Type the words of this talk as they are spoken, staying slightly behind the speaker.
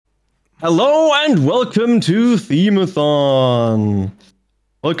Hello and welcome to Themeathon.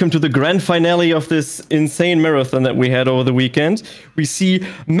 Welcome to the grand finale of this insane marathon that we had over the weekend. We see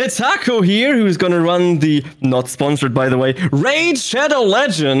Metako here, who's going to run the, not sponsored by the way, Raid Shadow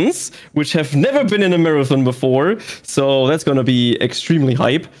Legends, which have never been in a marathon before. So that's going to be extremely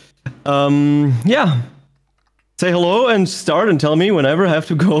hype. Yeah. Say hello and start and tell me whenever I have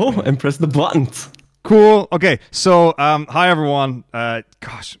to go and press the buttons. Cool. Okay, so hi everyone. I'm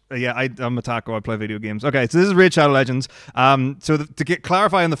Metako. I play video games. Okay, so this is Raid Shadow Legends. To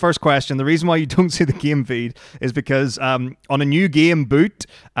clarify on the first question, the reason why you don't see the game feed is because on a new game boot,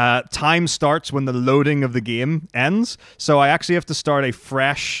 time starts when the loading of the game ends. So I actually have to start a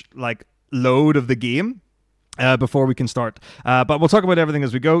fresh load of the game before we can start. But we'll talk about everything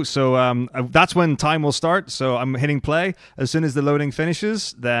as we go. So that's when time will start. So I'm hitting play. As soon as the loading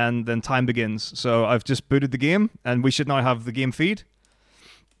finishes, then time begins. So I've just booted the game, and we should now have the game feed.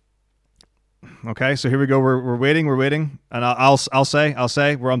 Okay, so here we go. We're waiting, and I'll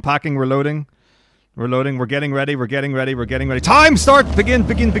say we're unpacking, we're loading. We're loading, we're getting ready. Time, start, begin.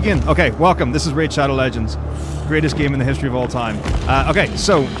 Okay, welcome. This is Raid Shadow Legends. Greatest game in the history of all time. Okay,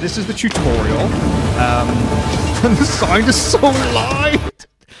 so this is the tutorial. And the sound is so loud!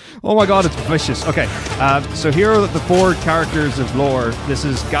 Oh my god, it's vicious. Okay, so here are the four characters of lore. This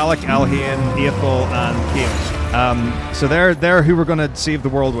is Galak, Alhain, Aethel, and Kael. So they're who we're going to save the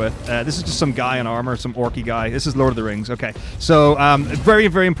world with. This is just some guy in armor, some orky guy. This is Lord of the Rings. Okay, so very,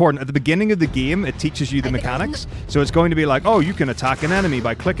 very important. At the beginning of the game, it teaches you the mechanics. So it's going to be like, oh, you can attack an enemy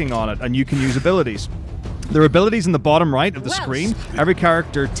by clicking on it, and you can use abilities. There are abilities in the bottom right of the screen. Every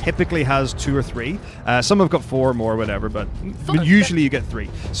character typically has 2 or 3. Some have got 4 more, whatever, but usually you get 3.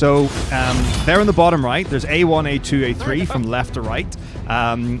 So there in the bottom right, there's A1, A2, A3 from left to right.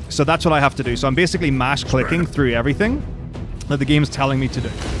 So that's what I have to do. So I'm basically mash clicking through everything that the game's telling me to do.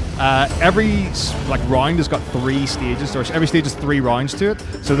 Every round has got 3 stages, or every stage has 3 rounds to it.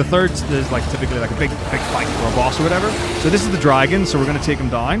 So the third is typically a big fight or a boss or whatever. So this is the dragon, so we're going to take him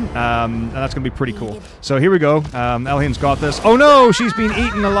down, and that's going to be pretty cool. So here we go. Alhain's got this. Oh no, she's been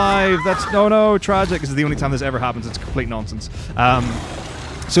eaten alive. That's no, tragic. This is the only time this ever happens. It's complete nonsense.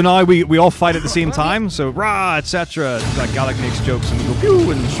 So now we all fight at the same time. So rah, etc. Galak makes jokes and we go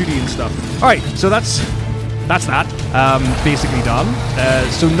pew and shooty and stuff. All right, so that's that, basically done.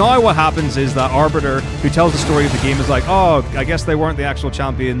 So now what happens is that Arbiter, who tells the story of the game, is like, oh, I guess they weren't the actual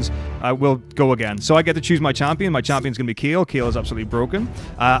champions. We'll go again. So I get to choose my champion. My champion's going to be Kael. Kael is absolutely broken.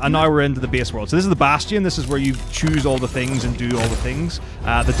 And now we're into the base world. So this is the Bastion. This is where you choose all the things and do all the things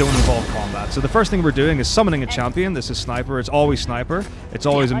that don't involve combat. So the first thing we're doing is summoning a champion. This is Sniper. It's always Sniper. It's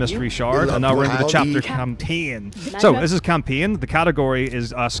always a mystery shard. And now we're into the chapter campaign. So this is campaign. The category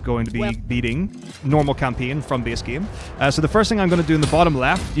is us going to be beating normal campaign from base game. So the first thing I'm going to do in the bottom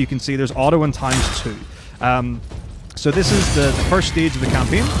left, you can see there's auto and ×2. So this is the first stage of the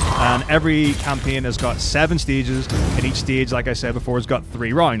campaign, and every campaign has got 7 stages, and each stage, like I said before, has got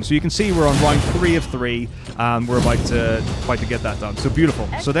 3 rounds. So you can see we're on round 3 of 3, and we're about to get that done. So beautiful.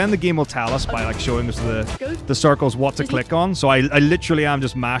 So then the game will tell us by showing us the circles what to click on. So I literally am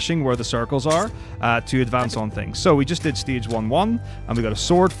just mashing where the circles are to advance on things. So we just did stage 1-1, and we got a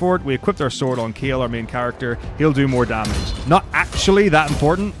sword for it. We equipped our sword on Kael, our main character. He'll do more damage. Not actually that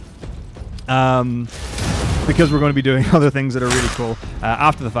important. Because we're going to be doing other things that are really cool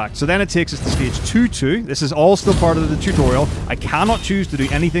after the fact. So then it takes us to stage 2-2. This is all still part of the tutorial. I cannot choose to do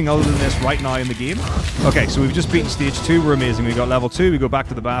anything other than this right now in the game. Okay, so we've just beaten stage 2. We're amazing. We got level 2. We go back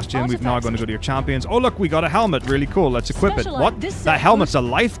to the Bastion. We've now going to go to your champions. Oh, look, we got a helmet. Really cool. Let's equip it. What? That helmet's a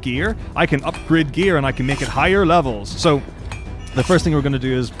life gear. I can upgrade gear and I can make it higher levels. So the first thing we're going to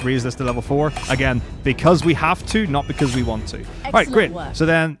do is raise this to level 4. Again, because we have to, not because we want to. All right, great. So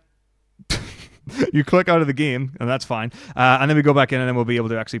then you click out of the game, and that's fine. And then we go back in, and then we'll be able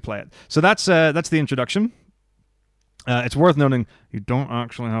to actually play it. So that's the introduction. It's worth noting you don't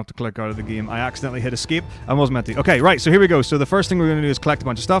actually have to click out of the game. I accidentally hit escape. I wasn't meant to. Okay, right, so here we go. So the first thing we're going to do is collect a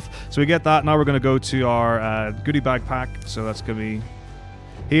bunch of stuff. So we get that. Now we're going to go to our goodie bag pack. So that's going to be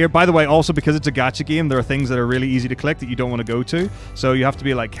here. By the way, also because it's a gacha game, there are things that are really easy to click that you don't want to go to. So you have to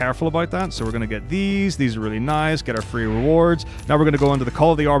be careful about that. So we're going to get these. These are really nice. Get our free rewards. Now we're going to go into the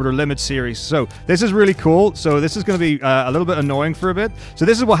Call of the Arbiter Limit series. So this is really cool. So this is going to be a little bit annoying for a bit. So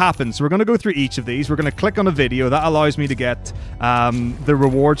this is what happens. So we're going to go through each of these. We're going to click on a video. That allows me to get the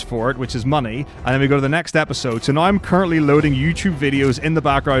rewards for it, which is money. And then we go to the next episode. So now I'm currently loading YouTube videos in the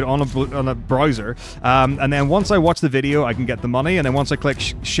background on a browser. And then once I watch the video, I can get the money. And then once I click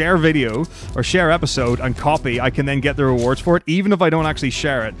share video or share episode and copy, I can then get the rewards for it, even if I don't actually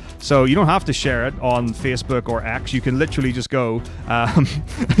share it. So you don't have to share it on Facebook or X. You can literally just go and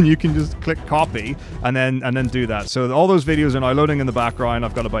you can just click copy and then do that. So all those videos are now loading in the background.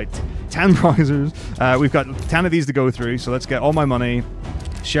 I've got about 10 prizes. We've got 10 of these to go through. So let's get all my money,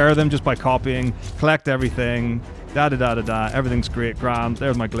 share them just by copying, collect everything. Everything's great, grand.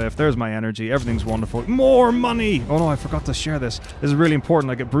 There's my glyph, there's my energy, everything's wonderful. More money! Oh no, I forgot to share this. This is really important.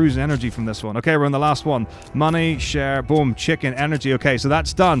 I get bruised energy from this one. Okay, we're on the last one. Money, share, boom, chicken, energy. Okay, so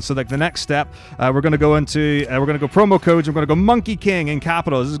that's done. So like the next step, we're gonna go into, we're gonna go promo codes. We're gonna go Monkey King in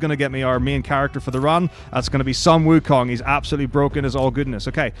capitals. This is gonna get me our main character for the run. That's gonna be Sun Wukong. He's absolutely broken as all goodness.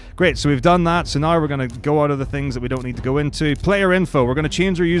 Okay, great. So we've done that. So now we're gonna go out of the things that we don't need to go into. Player info. We're gonna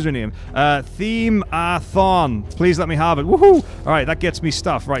change our username. Themeathon. Please let me have it. Woohoo! All right, that gets me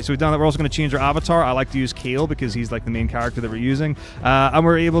stuff. Right, so we've done that. We're also going to change our avatar. I like to use Kale because he's like the main character that we're using. And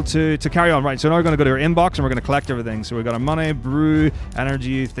we're able to carry on. Right, so now we're going to go to our inbox and we're going to collect everything. So we've got our money, brew,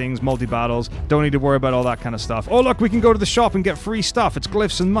 energy, things, multi-battles. Don't need to worry about all that kind of stuff. Oh, look, we can go to the shop and get free stuff. It's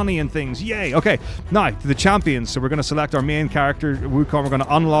glyphs and money and things. Yay! Okay, now, to the champions. So we're going to select our main character, Wukong. We're going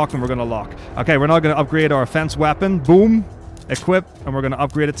to unlock and we're going to lock. Okay, we're now going to upgrade our offense weapon. Boom. Equip. And we're going to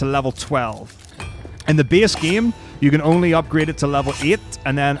upgrade it to level 12. In the base game, you can only upgrade it to level 8,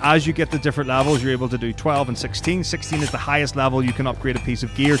 and then as you get the different levels, you're able to do 12 and 16. 16 is the highest level you can upgrade a piece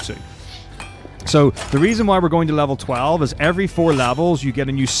of gear to. So the reason why we're going to level 12 is every 4 levels you get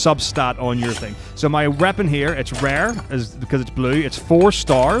a new substat on your thing. So my weapon here, it's rare because it's blue. It's 4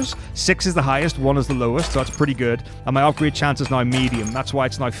 stars. 6 is the highest, 1 is the lowest, so that's pretty good. And my upgrade chance is now medium. That's why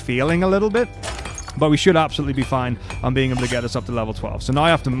it's now failing a little bit. But we should absolutely be fine on being able to get us up to level 12. So now I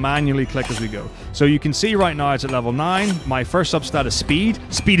have to manually click as we go. So you can see right now it's at level 9. My first substat is speed.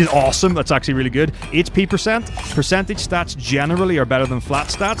 Speed is awesome. That's actually really good. HP percent. Percentage stats generally are better than flat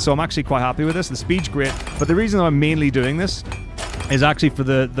stats. So I'm actually quite happy with this. The speed's great. But the reason I'm mainly doing this is actually for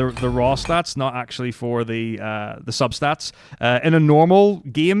the raw stats, not actually for the substats. In a normal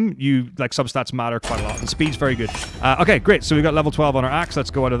game, substats matter quite a lot, and speed's very good. Okay, great. So we've got level 12 on our axe. Let's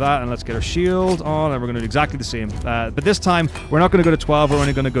go out of that and let's get our shield on, and we're going to do exactly the same. But this time, we're not going to go to 12. We're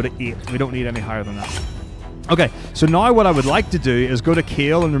only going to go to 8. We don't need any higher than that. Okay, so now what I would like to do is go to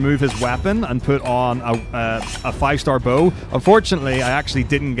Kale and remove his weapon and put on a 5-star bow. Unfortunately, I actually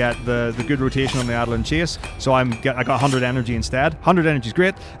didn't get the good rotation on the Adler Chase, so I got 100 energy instead. 100 energy is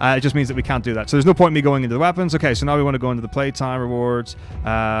great. It just means that we can't do that. So there's no point in me going into the weapons. Okay, so now we want to go into the playtime rewards.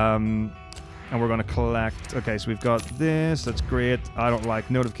 And we're going to collect. Okay, so we've got this. That's great. I don't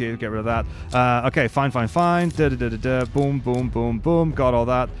like notification. Get rid of that. Okay, fine. Boom, boom, boom, boom. Got all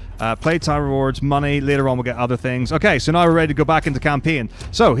that. Playtime rewards, money. Later on, we'll get other things. Okay, so now we're ready to go back into campaign.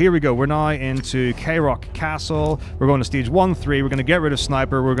 So here we go. We're now into K-Rock Castle. We're going to stage 1-3. We're going to get rid of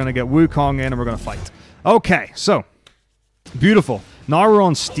Sniper. We're going to get Wukong in, and we're going to fight. Okay, so beautiful. Now we're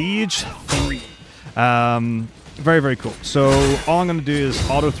on stage 3. Very, very cool. So all I'm going to do is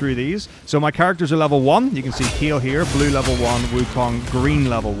auto through these. So my characters are level 1. You can see Kale here, blue level 1, Wukong, green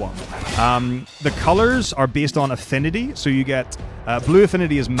level 1. The colors are based on affinity. So you get blue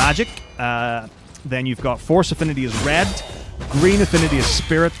affinity is magic. Then you've got force affinity is red. Green affinity is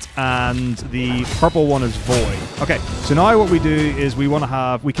spirit, and the purple one is void. Okay, so now what we do is we can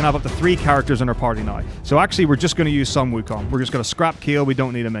have up to 3 characters in our party now. So actually, we're just going to use Sun Wukong. We're just going to scrap Kale. We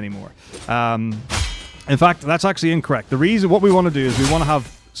don't need him anymore. In fact, that's actually incorrect. What we want to do is we want to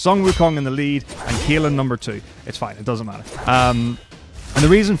have Sun Wukong in the lead and Kale in number 2. It's fine. It doesn't matter. And the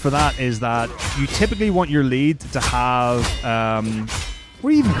reason for that is that you typically want your lead to have... what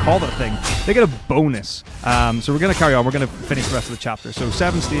do you even call that thing? They get a bonus. So we're going to carry on. We're going to finish the rest of the chapter. So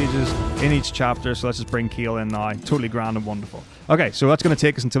 7 stages in each chapter. So let's just bring Kale in now. Totally grand and wonderful. Okay, so that's going to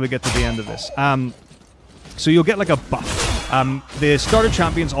take us until we get to the end of this. So you'll get like a buff. The starter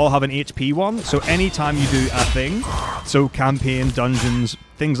champions all have an HP one, so anytime you do a thing, so campaign, dungeons,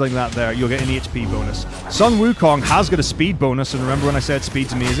 things like that there, you'll get an HP bonus. Sun Wukong has got a speed bonus, and remember when I said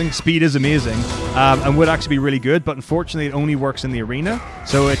speed's amazing? Speed is amazing, and would actually be really good, but unfortunately it only works in the arena,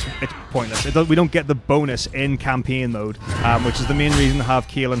 so it's pointless. We don't get the bonus in campaign mode, which is the main reason to have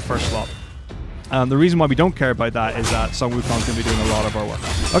Kale in first slot. The reason why we don't care about that is that Sun Wukong's going to be doing a lot of our work.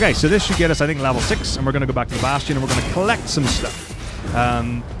 Okay, so this should get us, I think, level 6, and we're going to go back to the Bastion, and we're going to collect some stuff.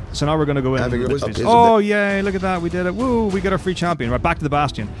 So now we're going to go in. Oh, yay, look at that, we did it. Woo, we got our free champion. Right, back to the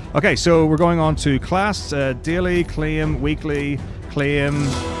Bastion. Okay, so we're going on to class, daily, claim, weekly, claim,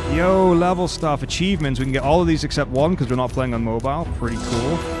 yo, level stuff, achievements. We can get all of these except one because we're not playing on mobile. Pretty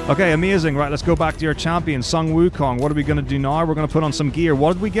cool. Okay, amazing. Right, let's go back to your champion, Sung Wukong. What are we going to do now? We're going to put on some gear.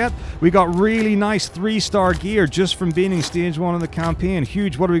 What did we get? We got really nice 3-star gear just from beating stage 1 of the campaign.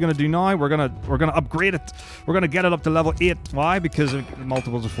 Huge. What are we going to do now? We're going to upgrade it. We're going to get it up to level 8. Why? Because of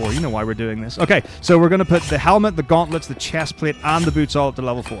multiples of 4. You know why we're doing this. Okay, so we're going to put the helmet, the gauntlets, the chest plate, and the boots all up to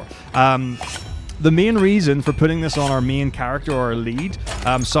level 4. The main reason for putting this on our main character or our lead,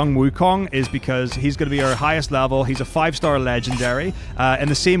 Sung Wukong, is because he's going to be our highest level. He's a 5-star legendary. In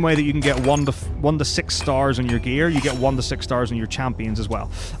the same way that you can get 1 to 6 stars on your gear, you get 1 to 6 stars on your champions as well.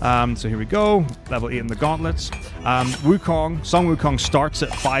 So here we go, level 8 in the gauntlets. Sung Wukong starts at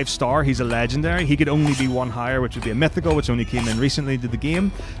 5-star. He's a legendary. He could only be 1 higher, which would be a mythical, which only came in recently to the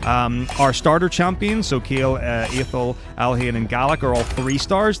game. Our starter champions, so Kale, Aethel, Alhain, and Galak, are all 3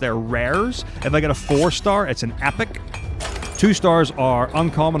 stars. They're rares. If I get a 4-star, it's an epic. 2 stars are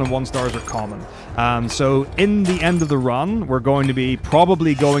uncommon and 1 stars are common. So in the end of the run, we're going to be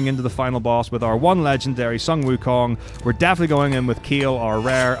probably going into the final boss with our 1 legendary, Sung Wukong. We're definitely going in with Kale, our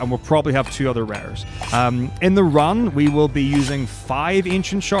rare, and we'll probably have 2 other rares. In the run, we will be using 5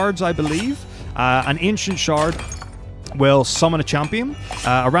 ancient shards, I believe. An ancient shard will summon a champion,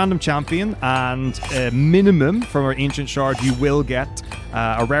 a random champion, and minimum from our ancient shard you will get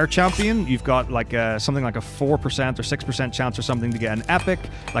a rare champion. You've got like something like a 4% or 6% chance or something to get an epic,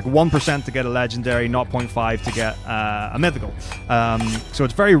 like 1% to get a legendary, 0.5 to get a mythical. So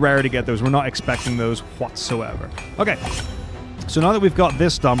it's very rare to get those. We're not expecting those whatsoever. Okay. So now that we've got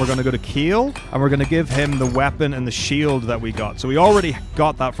this done, we're going to go to Kale, and we're going to give him the weapon and the shield that we got. So we already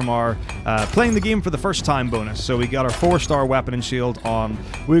got that from our playing the game for the first time bonus. So we got our 4-star weapon and shield on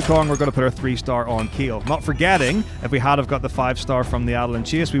Wukong. We're going to put our 3-star on Kale. Not forgetting, if we had have got the 5-star from the Adelan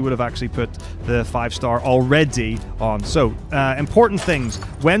Chase, we would have actually put the 5-star already on. So important things.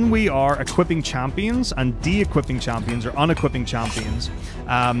 When we are equipping champions and de-equipping champions or unequipping champions,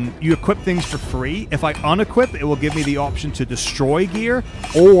 you equip things for free. If I unequip, it will give me the option to destroy gear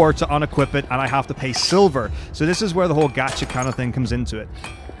or to unequip it, and I have to pay silver. So this is where the whole gacha kind of thing comes into it.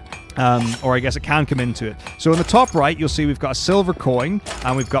 Or I guess it can come into it. So in the top right, you'll see we've got a silver coin,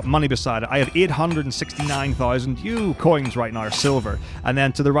 and we've got money beside it. I have 869,000 coins right now, or silver. And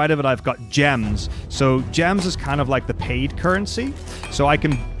then to the right of it, I've got gems. So gems is kind of like the paid currency. So I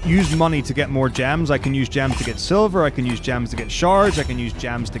can use money to get more gems. I can use gems to get silver. I can use gems to get shards. I can use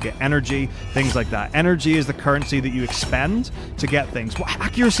gems to get energy, things like that. Energy is the currency that you expend to get things. Well,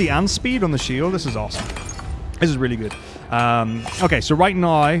 accuracy and speed on the shield. This is awesome. This is really good. Okay, so right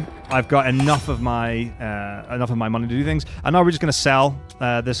now I've got enough of my money to do things, and now we're just going to sell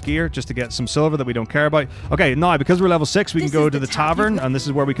this gear just to get some silver that we don't care about. Okay, now because we're level 6, we can go to the tavern, and this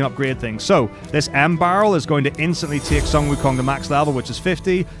is where we can upgrade things. So this M barrel is going to instantly take Sung Wukong to max level, which is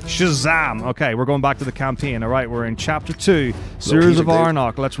 50. Shazam! Okay, we're going back to the campaign. All right, we're in chapter 2, Sewers of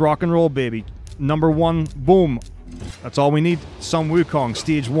Arnok. Let's rock and roll, baby. Number 1, boom. That's all we need. Sung Wukong,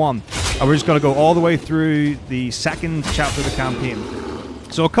 stage 1. And we're just going to go all the way through the 2nd chapter of the campaign.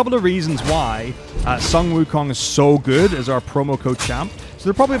 So a couple of reasons why Sung Wukong is so good as our promo code champ. So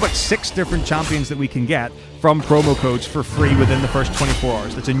there are probably about 6 different champions that we can get from promo codes for free within the first 24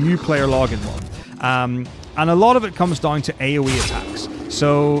 hours. That's a new player login one. And a lot of it comes down to AoE attacks.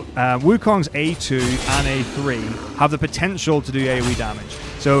 So Wukong's A2 and A3 have the potential to do AoE damage.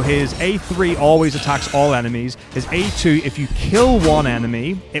 So his A3 always attacks all enemies. His A2, if you kill one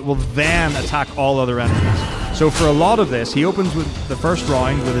enemy, it will then attack all other enemies. So for a lot of this, he opens with the first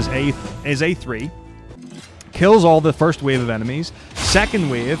round with his A3, kills all the first wave of enemies. Second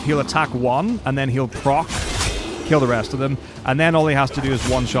wave, he'll attack one, and then he'll proc, kill the rest of them, and then all he has to do is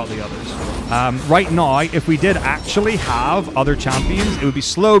one-shot the others. Right now, if we did actually have other champions, it would be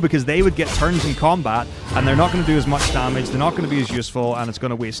slow because they would get turns in combat, and they're not going to do as much damage, they're not going to be as useful, and it's going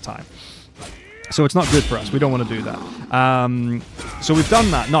to waste time. So it's not good for us. We don't want to do that. So we've done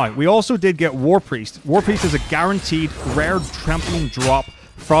that. Now, we also did get War Priest. War Priest is a guaranteed rare champion drop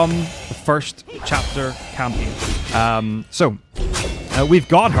from the first chapter campaign. We've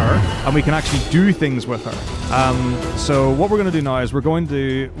got her, and we can actually do things with her. So what we're going to do now is we're going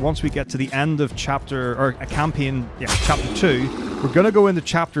to, once we get to the end of chapter, or a campaign, chapter 2, we're going to go into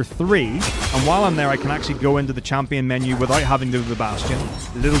chapter 3, and while I'm there, I can actually go into the champion menu without having to do the Bastion.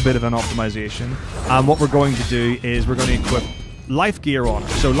 A little bit of an optimization. And what we're going to do is we're going to equip life gear on her.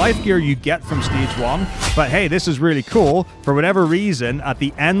 So life gear you get from stage 1, but hey, this is really cool. For whatever reason, at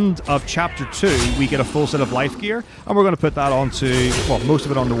the end of chapter 2, we get a full set of life gear, and we're going to put that onto, well, most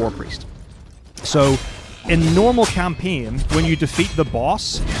of it on the War Priest. So in normal campaign, when you defeat the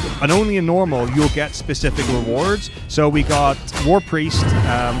boss, and only in normal, you'll get specific rewards. So we got War Priest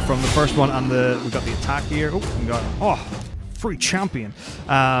from the first one, and we got the attack gear. Oh, we got free champion.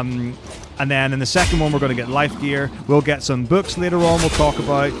 And then in the second one, we're going to get life gear. We'll get some books later on. We'll talk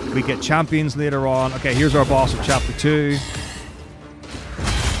about. We get champions later on. Okay, here's our boss of chapter 2.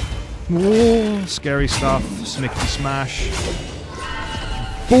 Whoa, scary stuff. Snicky smash.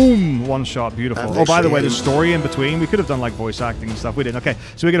 Boom! One shot, beautiful. Oh, by the way, there's story in between. We could have done like voice acting and stuff. We didn't. Okay,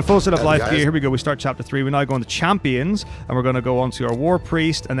 so we get a full set of life gear. Here we go. We start chapter 3. We're now going to champions, and we're going to go on to our war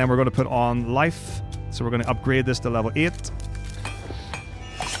priest, and then we're going to put on life. So we're going to upgrade this to level 8.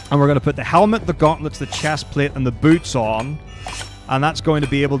 And we're going to put the helmet, the gauntlets, the chest plate, and the boots on. And that's going to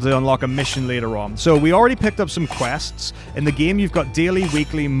be able to unlock a mission later on. So we already picked up some quests. In the game, you've got daily,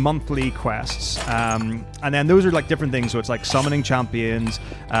 weekly, monthly quests. And then those are like different things. So it's like summoning champions,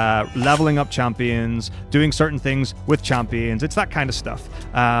 leveling up champions, doing certain things with champions. It's that kind of stuff.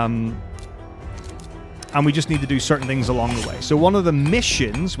 And we just need to do certain things along the way. So one of the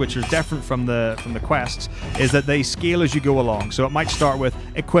missions, which are different from the quests, is that they scale as you go along. So it might start with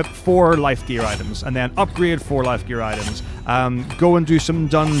equip 4 life gear items, and then upgrade 4 life gear items. Go and do some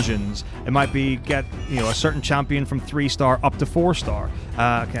dungeons. It might be get a certain champion from 3-star up to 4-star.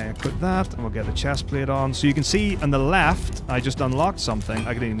 Okay, equip that, and we'll get the chest plate on. So you can see on the left, I just unlocked something.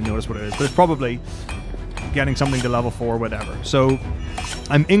 I didn't even notice what it is, but it's probably getting something to level 4, whatever. So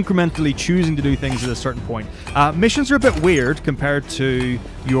I'm incrementally choosing to do things at a certain point. Missions are a bit weird compared to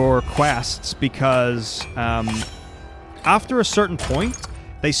your quests because after a certain point,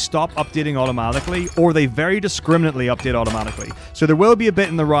 they stop updating automatically, or they very discriminately update automatically. So there will be a bit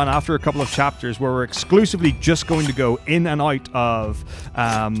in the run after a couple of chapters where we're exclusively just going to go in and out of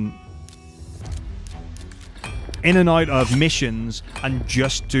missions and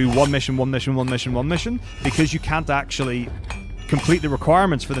just do one mission, because you can't actually complete the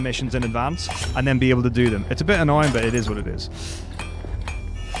requirements for the missions in advance and then be able to do them. It's a bit annoying, but it is what it is.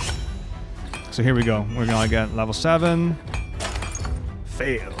 So here we go. We're going to get level 7.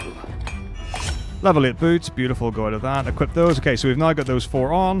 Fail. Level 8 boots. Beautiful. Go out of that. Equip those. Okay, so we've now got those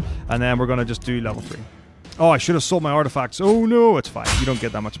 4 on, and then we're going to just do level 3. Oh, I should have sold my artifacts. Oh no, it's fine. You don't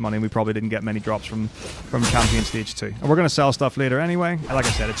get that much money. We probably didn't get many drops from Champion Stage 2. And we're going to sell stuff later anyway. Like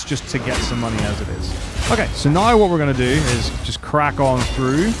I said, it's just to get some money as it is. Okay, so now what we're going to do is just crack on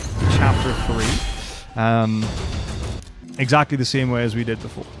through Chapter 3. Exactly the same way as we did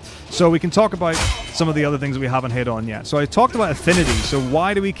before. So we can talk about some of the other things that we haven't hit on yet. So I talked about affinity. So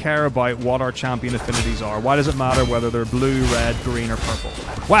why do we care about what our champion affinities are? Why does it matter whether they're blue, red, green, or purple?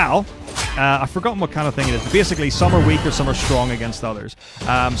 Well, I've forgotten what kind of thing it is. But basically, some are weak or some are strong against others.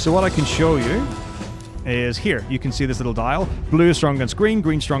 So what I can show you is here. You can see this little dial. Blue is strong against green,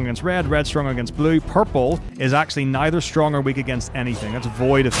 green strong against red, red strong against blue. Purple is actually neither strong or weak against anything. That's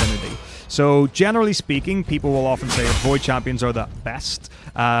void affinity. So generally speaking, people will often say that void champions are the best.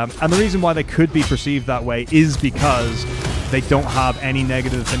 And the reason why they could be perceived that way is because they don't have any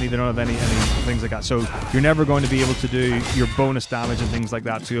negative affinity, they don't have any things like that. So you're never going to be able to do your bonus damage and things like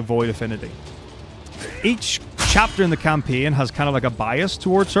that to avoid affinity. Each chapter in the campaign has kind of like a bias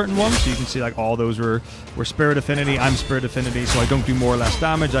towards certain ones. So you can see like all those were spirit affinity. I'm spirit affinity, so I don't do more or less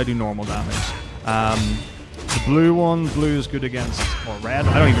damage, I do normal damage. The blue one, blue is good against, or red,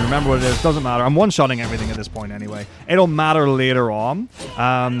 I don't even remember what it is, doesn't matter. I'm one-shotting everything at this point anyway. It'll matter later on.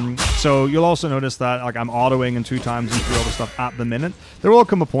 So you'll also notice that like I'm autoing and 2 times and through all the stuff at the minute. There will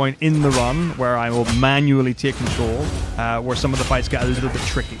come a point in the run where I will manually take control, where some of the fights get a little bit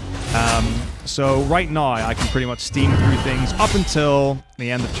tricky. So right now I can pretty much steam through things up until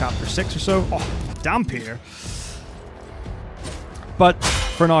the end of chapter 6 or so. Oh, damn here. But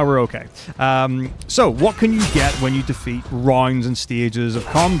for now, we're okay. So what can you get when you defeat rounds and stages of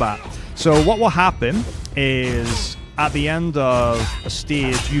combat? So what will happen is at the end of a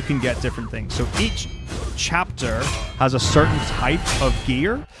stage, you can get different things. So each chapter has a certain type of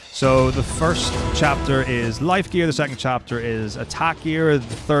gear. So the first chapter is life gear, the second chapter is attack gear, the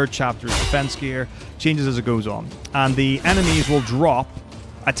third chapter is defense gear, changes as it goes on. And the enemies will drop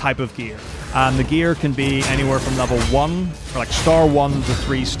a type of gear. And the gear can be anywhere from level 1, or like star 1 to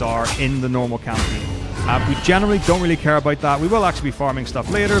 3-star in the normal campaign. We generally don't really care about that. We will actually be farming stuff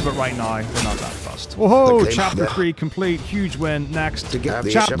later, but right now, we're not that fussed. Whoa, chapter 3 complete, huge win. Next,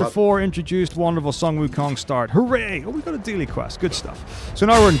 chapter 4 introduced, wonderful Sung Wukong start. Hooray! Oh, we got a daily quest, good stuff. So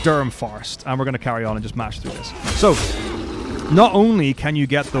now we're in Durham Forest, and we're going to carry on and just mash through this. So, not only can you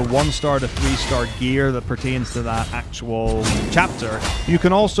get the 1-star to 3-star gear that pertains to that actual chapter, you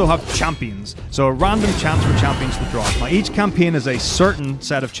can also have champions. So a random chance for champions to drop. Now, each campaign is a certain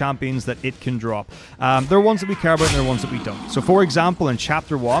set of champions that it can drop. There are ones that we care about and there are ones that we don't. So for example, in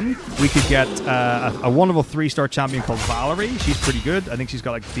Chapter 1, we could get a wonderful 3-star champion called Valerie. She's pretty good. I think she's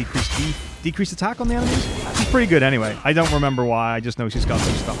got like decreased attack on the enemies. She's pretty good anyway. I don't remember why. I just know she's got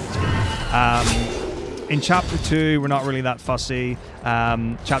some stuff. In Chapter 2, we're not really that fussy.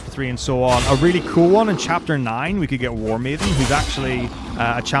 Chapter 3 and so on. A really cool one in Chapter 9, we could get War Maiden, who's actually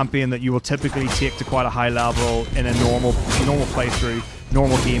a champion that you will typically take to quite a high level in a normal playthrough,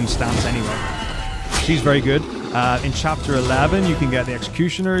 normal game stance anyway. She's very good. In Chapter 11, you can get the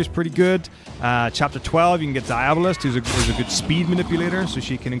Executioner, who's pretty good. Chapter 12, you can get Diabolist, who's a good speed manipulator, so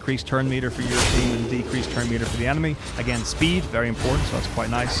she can increase turn meter for your team and decrease turn meter for the enemy. Again, speed, very important, so that's quite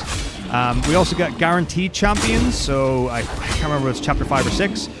nice. We also get guaranteed champions, so I can't remember if it's Chapter 5 or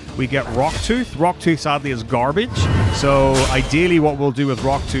 6. We get Rocktooth. Rocktooth, sadly, is garbage, so ideally what we'll do with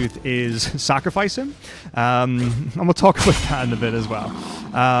Rocktooth is sacrifice him. And we'll talk about that in a bit as well.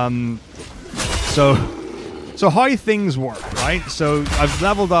 So how things work, right? So I've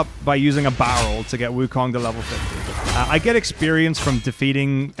leveled up by using a barrel to get Wukong to level 50. I get experience from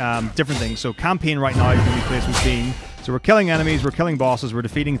defeating different things. So campaign right now is going to be placed with Bean. So we're killing enemies, we're killing bosses, we're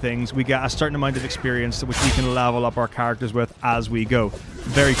defeating things. We get a certain amount of experience which we can level up our characters with as we go.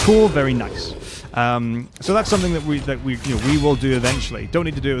 Very cool, very nice. So that's something that we will do eventually. Don't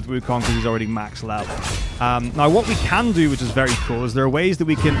need to do it with Wukong because he's already max level. Now what we can do, which is very cool, is there are ways that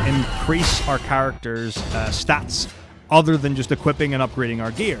we can increase our characters' stats other than just equipping and upgrading our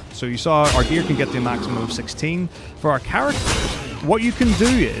gear. So you saw our gear can get to a maximum of 16. For our characters, what you can do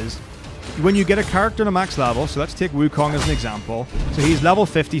is, when you get a character in a max level, so let's take Wukong as an example. So he's level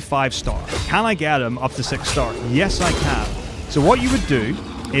 55 star. Can I get him up to 6 star? Yes, I can. So what you would do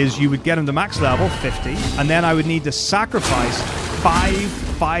is you would get him to max level 50, and then I would need to sacrifice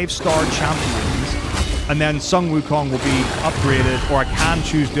 5-star champions, and then Sung Wukong will be upgraded, or I can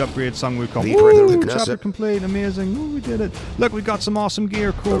choose to upgrade Sung Wukong. Woo! Chapter complete, amazing. Ooh, we did it. Look, we got some awesome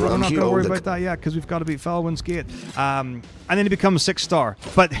gear. Cool, we're not going to worry about that yet, because we've got to beat Felwyn's Gate. And then he becomes 6-star.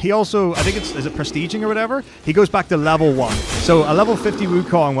 But he also, I think is it prestiging or whatever? He goes back to level 1. So a level 50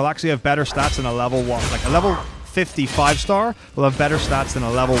 Wukong will actually have better stats than a level 1. Like a level 50 5-star will have better stats than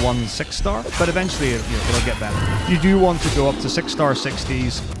a level 1 6-star, but eventually it'll get better. You do want to go up to 6-star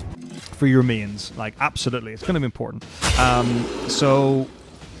 60s for your mains, like absolutely, it's going to be important. So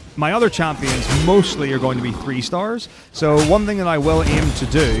my other champions mostly are going to be 3 stars. So one thing that I will aim to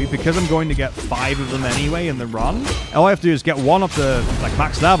do, because I'm going to get 5 of them anyway in the run, all I have to do is get one up to like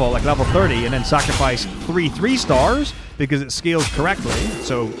max level, like level 30, and then sacrifice 3 3-stars because it scales correctly.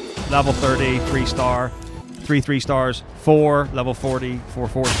 So level 30, 3-star, 3 3-stars, 4 level 40, 4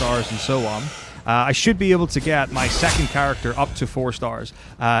 4-stars, and so on. I should be able to get my second character up to 4 stars.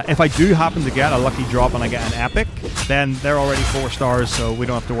 If I do happen to get a lucky drop and I get an epic, then they're already 4 stars, so we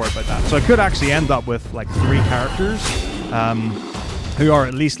don't have to worry about that. So I could actually end up with like 3 characters who are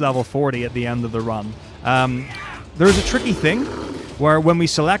at least level 40 at the end of the run. There's a tricky thing where when we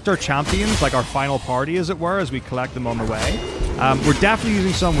select our champions, like our final party as it were, as we collect them on the way, we're definitely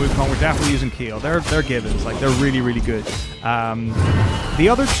using some Wukong, we're definitely using Keel. They're givens, like they're really, really good. The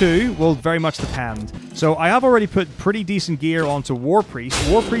other 2 will very much depend. So I have already put pretty decent gear onto War Priest.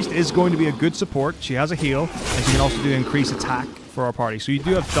 War Priest is going to be a good support. She has a heal, and she can also do increased attack for our party. So you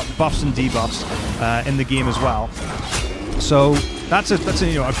do have buffs and debuffs in the game as well. So that's a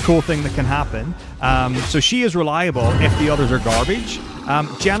cool thing that can happen. So she is reliable if the others are garbage.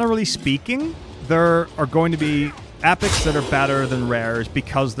 Generally speaking, there are going to be epics that are better than rares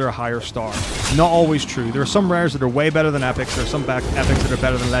because they're higher star. Not always true. There are some rares that are way better than epics. There are some epics that are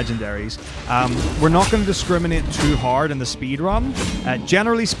better than legendaries. We're not going to discriminate too hard in the speedrun.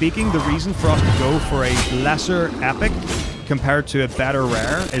 Generally speaking, the reason for us to go for a lesser epic compared to a better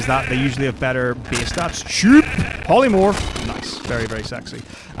rare is that they usually have better base stats. Shoop! Polymorph! Nice. Very, very sexy.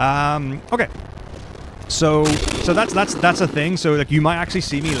 Okay. So that's a thing. So like you might actually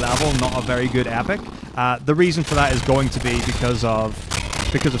see me level not a very good epic. The reason for that is going to be because of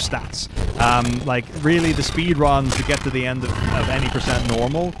stats. Like really the speed runs to get to the end of any percent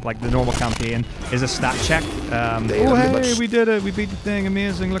normal, like the normal campaign, is a stat check. Oh hey, we did it, we beat the thing,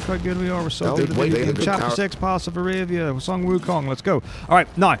 amazing, look how good we are, we're so good. Chapter 6, Pass of Aravia, Song Wukong, let's go. Alright,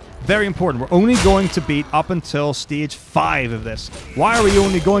 now, very important, we're only going to beat up until stage 5 of this. Why are we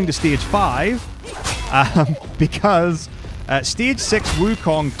only going to stage 5? Because stage 6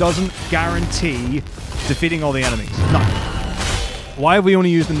 Wukong doesn't guarantee defeating all the enemies. No. Why have we only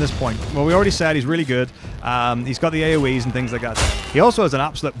used him this point? Well, we already said he's really good. He's got the AoEs and things like that. He also has an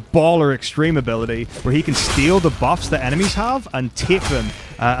absolute baller extreme ability where he can steal the buffs that enemies have and take them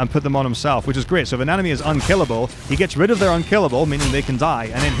and put them on himself, which is great. So if an enemy is unkillable, he gets rid of their unkillable, meaning they can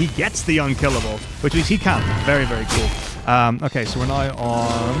die, and then he gets the unkillable, which means he can't. Very, very cool. Okay, so we're now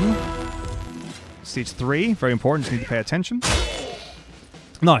on stage 3. Very important, just need to pay attention.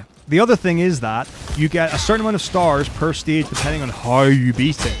 Now, the other thing is that you get a certain amount of stars per stage depending on how you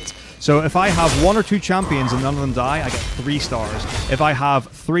beat it. So if I have 1 or 2 champions and none of them die, I get 3 stars. If I have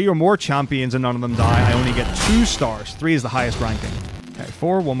 3 or more champions and none of them die, I only get 2 stars. 3 is the highest ranking. Okay,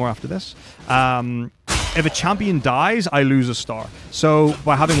 4, 1 more after this. If a champion dies, I lose a star. So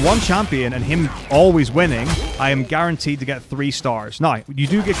by having 1 champion and him always winning, I am guaranteed to get 3 stars. Now, you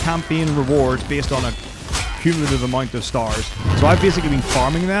do get campaign rewards based on a cumulative amount of stars. So I've basically been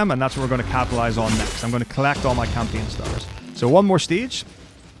farming them, and that's what we're going to capitalize on next. I'm going to collect all my campaign stars. So 1 more stage.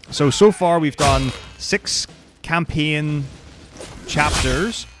 So far we've done 6 campaign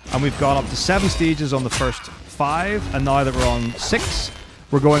chapters, and we've gone up to 7 stages on the first 5, and now that we're on 6,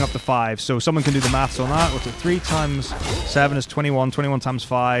 we're going up to 5. So someone can do the maths on that. What's it? 3 times 7 is 21. 21 times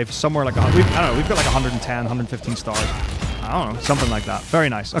 5, somewhere like, I don't know, we've got like 110, 115 stars. I don't know, something like that. Very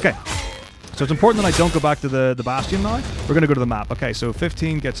nice. Okay. So it's important that I don't go back to the Bastion now. We're going to go to the map. Okay, so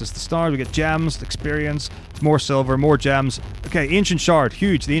 15 gets us the stars. We get gems, experience, more silver, more gems. Okay, Ancient Shard,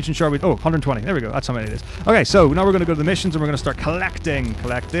 huge. The Ancient Shard, 120. There we go. That's how many it is. Okay, so now we're going to go to the missions and we're going to start collecting.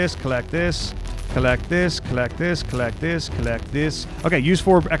 Collect this, collect this, collect this, collect this, collect this, collect this. Okay, use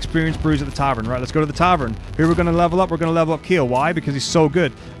 4 experience brews at the tavern. Right, let's go to the tavern. Here we're going to level up. We're going to level up Keel. Why? Because he's so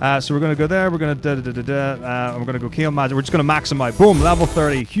good. So we're going to go there. We're going to we're going to go Keel Magic. We're just going to maximize. Boom, level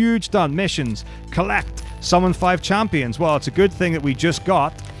 30. Huge, done. Missions. Collect. Summon 5 champions. Well, it's a good thing that we just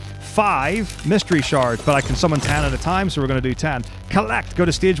got 5 mystery shards, but I can summon 10 at a time, so we're going to do 10. Collect. Go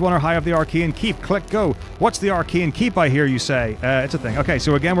to stage 1 or high of the Arcane Keep. Click go. What's the Arcane Keep, I hear you say? It's a thing. Okay,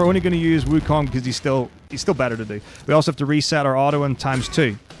 so again, we're only going to use Wukong because he's still better to do. We also have to reset our auto and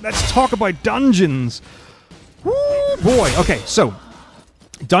 ×2. Let's talk about dungeons. Woo, boy. Okay, so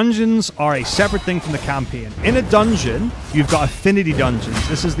dungeons are a separate thing from the campaign. In a dungeon, you've got affinity dungeons.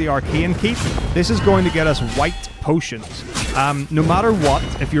 This is the Arcane Keep. This is going to get us white potions. No matter what,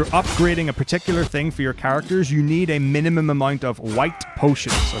 if you're upgrading a particular thing for your characters, you need a minimum amount of white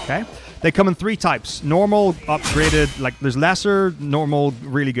potions, okay? They come in 3 types. Normal, upgraded, like there's lesser, normal,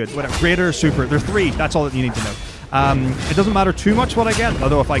 really good. Whatever, greater, super. There's 3. That's all that you need to know. It doesn't matter too much what I get,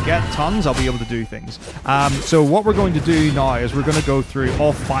 although if I get tons, I'll be able to do things. So what we're going to do now is we're going to go through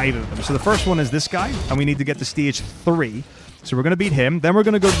all 5 of them. So the first one is this guy, and we need to get to stage 3. So we're going to beat him. Then we're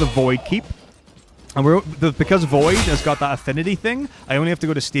going to go to the Void Keep. And because Void has got that affinity thing, I only have to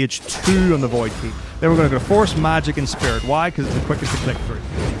go to stage 2 on the Void Keep. Then we're going to go to Force, Magic, and Spirit. Why? Because it's the quickest to click through.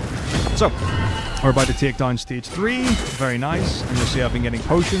 So we're about to take down stage 3. Very nice. And you'll see I've been getting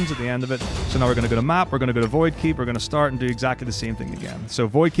potions at the end of it. So now we're going to go to map. We're going to go to Void Keep. We're going to start and do exactly the same thing again. So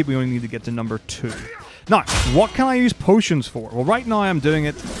Void Keep, we only need to get to number 2. Now, what can I use potions for? Well, right now I'm doing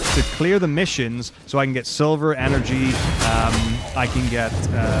it to clear the missions so I can get silver, energy, I can get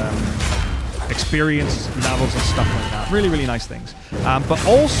experience levels and stuff like that. Really, really nice things. But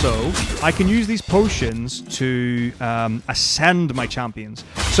also, I can use these potions to ascend my champions.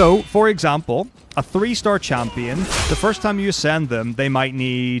 So, for example, a 3-star champion, the first time you ascend them, they might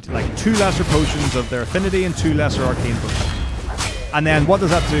need like 2 lesser potions of their affinity and 2 lesser arcane potions. And then what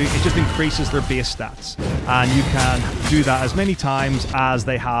does that do? It just increases their base stats. And you can do that as many times as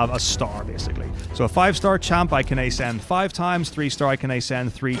they have a star, basically. So a 5-star champ, I can ascend 5 times. 3-star, I can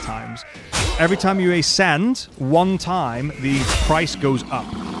ascend 3 times. Every time you ascend 1 time, the price goes up.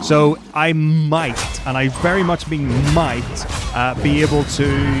 So I might, and I very much mean might, be able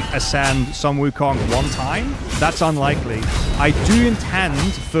to ascend some Wukong 1 time. That's unlikely. I do intend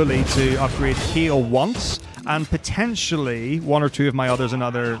fully to upgrade Kale once, and potentially 1 or 2 of my others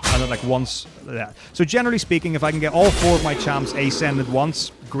another like once. Yeah. So generally speaking, if I can get all 4 of my champs ascended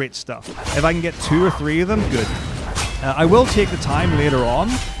once, great stuff. If I can get 2 or 3 of them, good. I will take the time later on,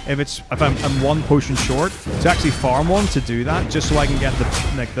 if I'm 1 potion short, to actually farm one to do that, just so I can get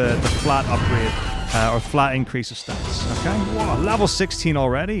the flat upgrade or flat increase of stats. Okay, wow, level 16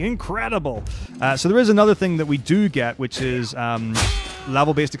 already, incredible. So there is another thing that we do get, which is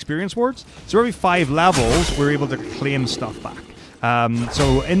level-based experience words. So every 5 levels, we're able to claim stuff back.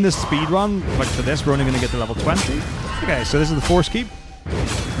 So in this speed run, like for this, we're only going to get to level 20. Okay, so this is the Force Keep.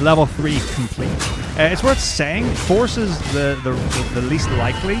 Level 3 complete. It's worth saying, Force is the least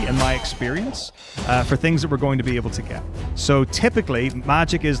likely, in my experience, for things that we're going to be able to get. So typically,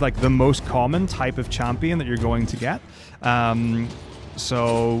 Magic is like the most common type of champion that you're going to get.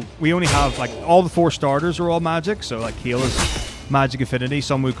 So we only have, like, all the 4 starters are all magic. So, like, heal is magic affinity.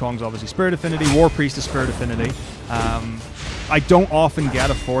 Sun Wukong's obviously spirit affinity. War Priest is spirit affinity. I don't often get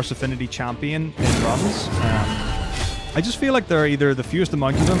a force affinity champion in runs. I just feel like there are either the fewest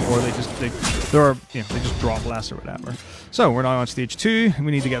amount of them, or they just drop less or whatever. So we're now on stage 2.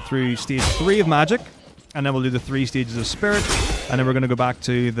 We need to get through stage 3 of magic, and then we'll do the 3 stages of spirit, and then we're going to go back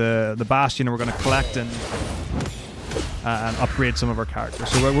to the bastion, and we're going to collect and upgrade some of our characters.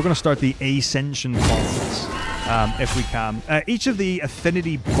 So we're going to start the Ascension bosses, if we can. Each of the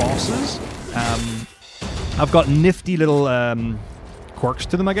affinity bosses, I've got nifty little quirks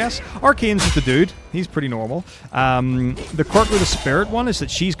to them, I guess. Arcane's just a dude. He's pretty normal. The quirk with the spirit one is that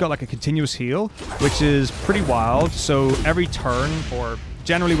she's got like a continuous heal, which is pretty wild. So every turn, or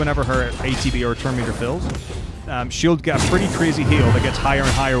generally whenever her ATB or turn meter fills, she'll get a pretty crazy heal that gets higher and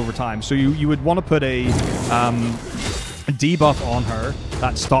higher over time. So you would want to put a debuff on her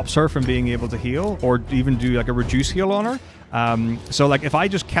that stops her from being able to heal, or even do like a reduce heal on her. So like if I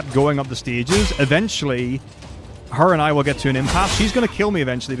just kept going up the stages, eventually her and I will get to an impasse. She's going to kill me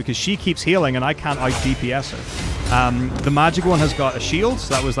eventually because she keeps healing and I can't out DPS her. The magic one has got a shield,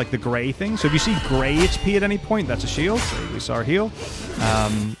 so that was like the grey thing. So if you see grey HP at any point, that's a shield. So we saw her heal.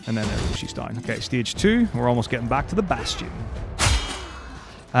 And then there we go, she's down. Okay, stage 2. We're almost getting back to the bastion.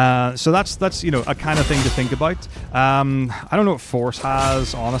 So that's you know, a kind of thing to think about. I don't know what Force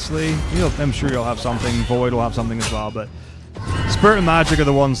has, honestly. I'm sure you'll have something. Void will have something as well, but Spirit and Magic are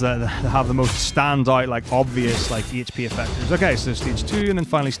the ones that have the most standout, like obvious, like HP effectors. Okay, so stage 2 and then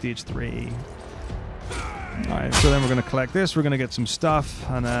finally stage 3. Alright, so then we're going to collect this, we're going to get some stuff,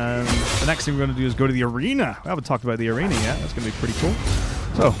 and then the next thing we're going to do is go to the arena. We haven't talked about the arena yet, that's going to be pretty cool.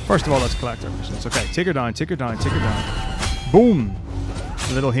 So, first of all, let's collect our missions. Okay, take her down, take her down, take her down. Boom!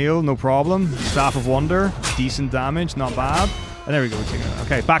 A little heal, no problem. Staff of Wonder, decent damage, not bad. And there we go, we're taking it.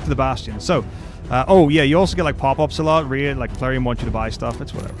 Okay, back to the Bastion. So, oh yeah, you also get like pop-ups a lot. Like Plarium wants you to buy stuff.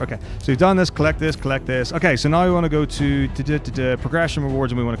 It's whatever. Okay, so we've done this, collect this, collect this. Okay, so now we want to go to progression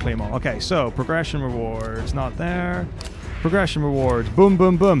rewards and we want to claim all. Okay, so progression rewards, not there. Progression rewards, boom,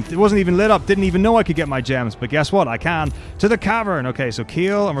 boom, boom. It wasn't even lit up, didn't even know I could get my gems, but guess what? I can. To the cavern. Okay, so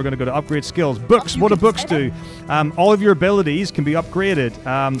Keel, and we're going to go to upgrade skills. Books, what do books do? All of your abilities can be upgraded.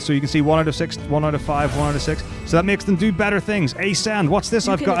 So you can see 1 out of 6, 1 out of 5, 1 out of 6. So that makes them do better things. Ascend, what's this?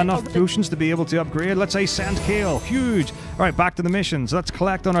 I've got enough potions to be able to upgrade. Let's ascend Keel, huge. All right, back to the missions. Let's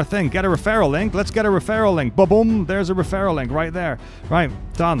collect on our thing. Get a referral link. Let's get a referral link. Boom, there's a referral link right there. Right,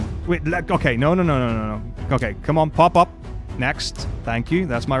 done. Wait, okay, no. Okay, come on, pop up. Next. Thank you.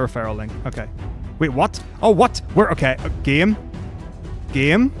 That's my referral link. Okay. Wait, what? Oh, what? Where? Okay. Game.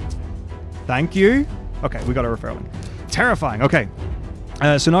 Thank you. Okay, we got a referral link. Terrifying. Okay.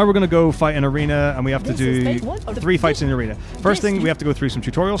 So now we're going to go fight in arena, and we have to do 3 fights in the arena. First thing, we have to go through some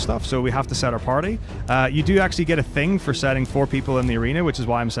tutorial stuff, so we have to set our party. You do actually get a thing for setting 4 people in the arena, which is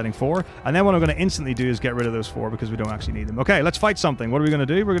why I'm setting 4. And then what I'm going to instantly do is get rid of those 4 because we don't actually need them. Okay, let's fight something. What are we going to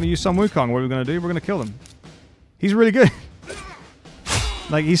do? We're going to use Sun Wukong. What are we going to do? We're going to kill him. He's really good.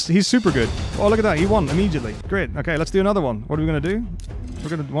 Like, he's super good. Oh, look at that. He won immediately. Great. Okay, let's do another one. What are we going to do? We're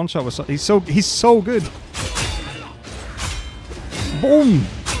going to one-shot with... He's so good. Boom!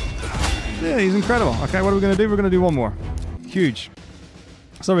 Yeah, he's incredible. Okay, what are we going to do? We're going to do one more. Huge.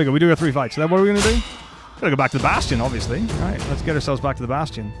 So there we go. We do our 3 fights. So then what are we going to do? We're going to go back to the Bastion, obviously. All right, let's get ourselves back to the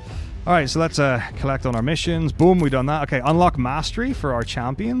Bastion. All right, so let's collect on our missions. Boom, we've done that. Okay, unlock mastery for our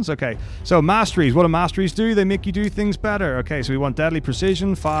champions. Okay, so masteries. What do masteries do? They make you do things better. Okay, so we want deadly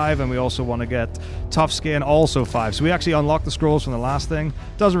precision, 5, and we also want to get tough skin, also 5. So we actually unlock the scrolls from the last thing.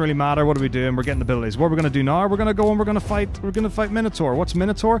 Doesn't really matter. What are we doing? We're getting abilities. What we're going to do now? We're going to go and we're going to fight Minotaur. What's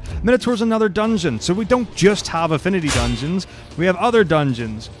Minotaur? Minotaur's another dungeon. So we don't just have affinity dungeons. We have other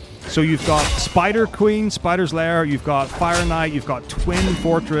dungeons. So you've got Spider Queen, Spider's Lair, you've got Fire Knight, you've got Twin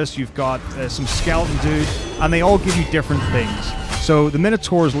Fortress, you've got some Skeleton Dude, and they all give you different things. So the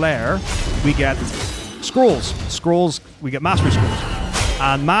Minotaur's Lair, we get scrolls, we get mastery scrolls.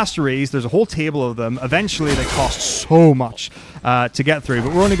 And masteries, there's a whole table of them. Eventually they cost so much to get through,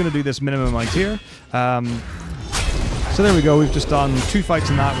 but we're only going to do this minimum amount here. So there we go, we've just done 2 fights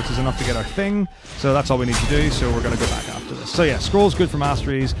in that, which is enough to get our thing. So that's all we need to do, so we're going to go back after this. So yeah, scrolls good for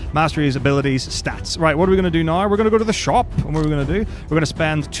masteries, abilities, stats. Right, what are we going to do now? We're going to go to the shop, and what are we going to do? We're going to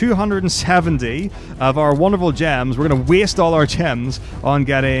spend 270 of our wonderful gems. We're going to waste all our gems on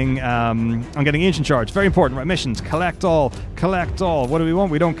getting ancient shards. Very important, right? Missions, collect all. What do we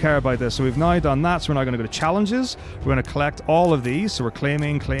want? We don't care about this. So we've now done that, so we're now going to go to challenges. We're going to collect all of these, so we're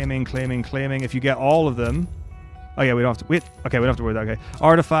claiming. If you get all of them, Oh yeah, we don't have to wait. Okay, we don't have to worry about that. Okay.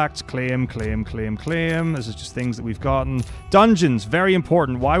 Artifacts, claim. This is just things that we've gotten. Dungeons, very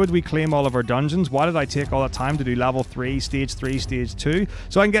important. Why would we claim all of our dungeons? Why did I take all that time to do level 3, stage 3, stage 2?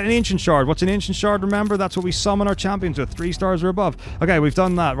 So I can get an ancient shard. What's an ancient shard? Remember, that's what we summon our champions with, 3 stars or above. Okay, we've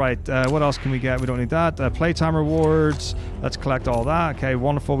done that. Right. What else can we get? We don't need that. Playtime rewards. Let's collect all that. Okay,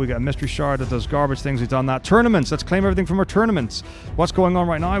 wonderful. We got a mystery shard that does garbage things. We've done that. Tournaments. Let's claim everything from our tournaments. What's going on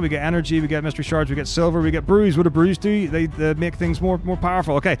right now? We get energy. We get mystery shards. We get silver. We get brews. What do brews do? They make things more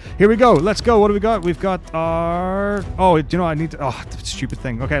powerful. Okay, here we go. Let's go. What do we got? We've got our... Oh, do you know, I need to... Oh, stupid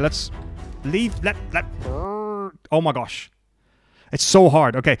thing. Okay, let's leave. Oh my gosh. It's so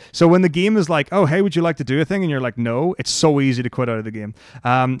hard. Okay, so when the game is like, oh, hey, would you like to do a thing? And you're like, no, it's so easy to quit out of the game.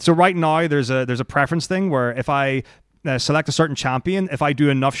 So right now, there's a preference thing where if I... select a certain champion, if I do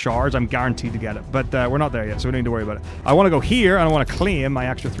enough shards, I'm guaranteed to get it. But we're not there yet, so we don't need to worry about it. I want to go here, and I want to claim my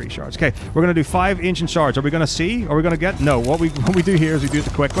extra 3 shards. Okay, we're going to do 5 ancient shards. Are we going to see? Are we going to get? No. What we do here is we do it the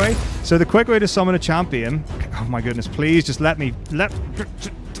quick way. So the quick way to summon a champion... Oh my goodness, please, just let me...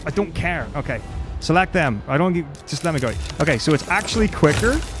 I don't care. Okay, select them. Just let me go. Okay, so it's actually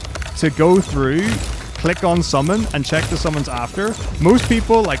quicker to go through... click on summon and check the summons after. Most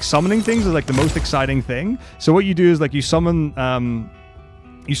people like summoning things is like the most exciting thing. So what you do is like you summon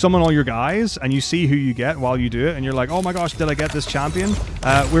all your guys and you see who you get while you do it, and you're like, oh my gosh, did I get this champion?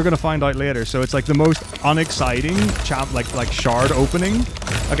 We're gonna find out later. So it's like the most unexciting like shard opening.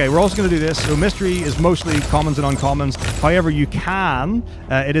 Okay, we're also gonna do this. So mystery is mostly commons and uncommons. However, you can,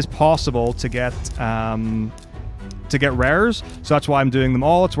 it is possible to get rares, so that's why I'm doing them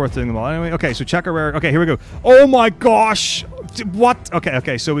all. It's worth doing them all anyway. Okay, so check our rare. Okay, here we go. Oh my gosh, what?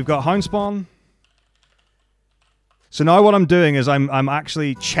 Okay, so we've got Hound Spawn. So now what I'm doing is I'm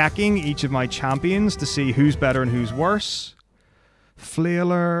actually checking each of my champions to see who's better and who's worse.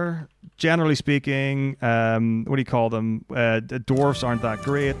 Flailer, generally speaking, what do you call them? Dwarfs aren't that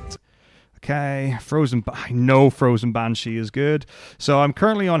great. Okay, I know Frozen Banshee is good. So I'm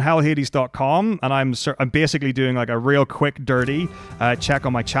currently on hellhades.com, and I'm basically doing like a real quick, dirty check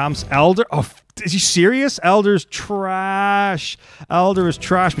on my champs. Elder, oh, is he serious? Elder's trash. Elder is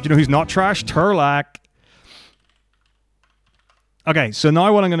trash, but you know who's not trash? Turlac. Okay, so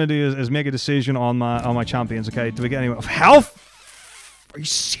now what I'm going to do is make a decision on my champions. Okay, do we get any health? Are you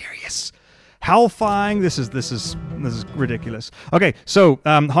serious? Hellfang, this is ridiculous. Okay, so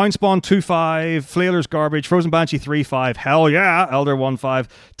Houndspawn 2-5, Flailer's garbage, Frozen Banshee 3-5, hell yeah, Elder 1-5,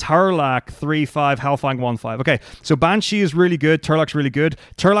 Turlac 3-5, Hellfang 1-5. Okay, so Banshee is really good, Turlac's really good.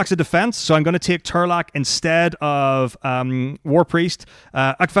 Turlac's a defense, so I'm going to take Turlac instead of War Priest.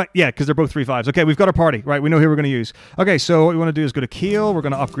 In fact, yeah, because they're both 3-5s. Okay, we've got our party, right? We know who we're going to use. Okay, so what we want to do is go to Keel. We're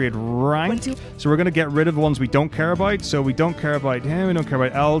going to upgrade rank. So we're going to get rid of the ones we don't care about. So we don't care about him, we don't care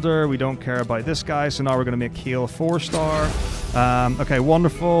about Elder, we don't care about this guy, so now we're going to make Keel 4-star. Okay,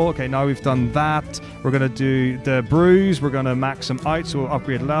 wonderful. Okay, now we've done that. We're going to do the brews. We're going to max them out, so we'll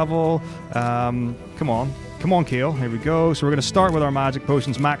upgrade level. Come on, Keel. Here we go. So we're going to start with our magic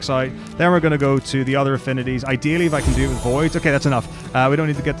potions, max out. Then we're going to go to the other affinities. Ideally, if I can do it with voids. Okay, that's enough. We don't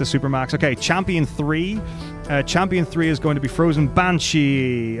need to get the super max. Okay, champion 3. Champion 3 is going to be Frozen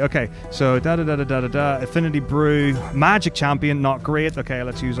Banshee. Okay, so Affinity Brew. Magic Champion, not great. Okay,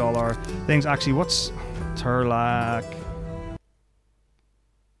 let's use all our things. Actually, what's Turlac?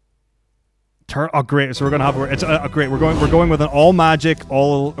 Oh, great. So we're gonna have it's great. We're going with an all magic,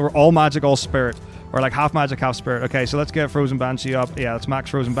 all spirit, or like half magic, half spirit. Okay, so let's get Frozen Banshee up. Yeah, let's max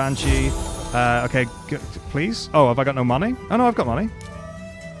Frozen Banshee. Okay, please. Oh, have I got no money? Oh no, I've got money.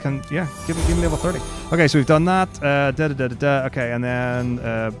 Yeah, give me level 30. Okay, so we've done that. Okay, and then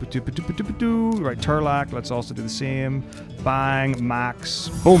right, Turlac. Let's also do the same. Bang, max,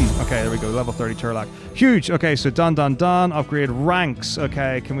 boom. Okay, there we go. Level 30 Turlac. Huge. Okay, so done. Upgrade ranks.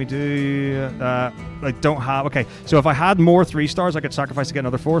 Okay, can we do? I don't have. Okay, so if I had more 3-stars, I could sacrifice to get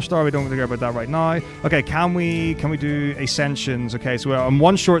another 4-star. We don't care about that right now. Okay, can we do ascensions? Okay, so I'm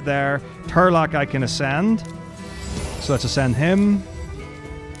 1 short there. Turlac I can ascend. So let's ascend him.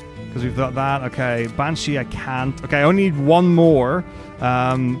 Because we've got that. Okay, Banshee I can't. Okay, I only need 1 more.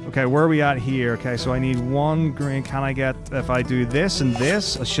 Okay, where are we at here? Okay, so I need 1 green. Can I get, if I do this and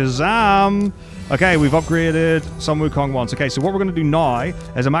this, a Shazam? Okay, we've upgraded some Wukong once. Okay, so what we're going to do now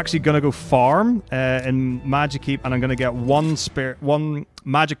is I'm actually going to go farm in Magic Keep, and I'm going to get 1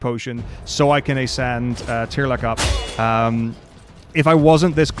 magic potion so I can ascend Turlac up. If I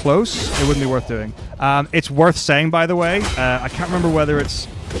wasn't this close, it wouldn't be worth doing. It's worth saying, by the way, I can't remember whether it's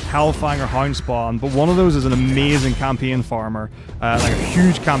Hellfang or Houndspawn, but one of those is an amazing campaign farmer, like a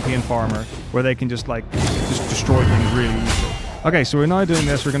huge campaign farmer, where they can just destroy things really easily. Okay, so we're now doing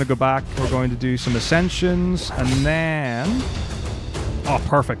this. We're going to go back. We're going to do some ascensions, and then... Oh,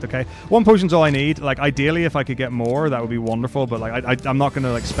 perfect. Okay, 1 potion's all I need. Like, ideally, if I could get more, that would be wonderful. But like, I'm not going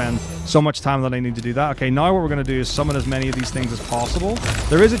to like spend so much time that I need to do that. Okay, now what we're going to do is summon as many of these things as possible.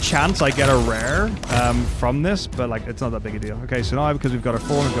 There is a chance I get a rare from this, but like, it's not that big a deal. Okay, so now because we've got our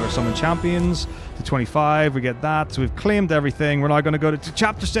 4, we've got our summon champions to 25. We get that. So we've claimed everything. We're now going to go to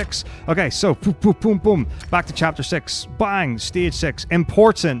chapter 6. Okay, so boom, boom, boom, boom. Back to chapter 6. Bang. Stage 6.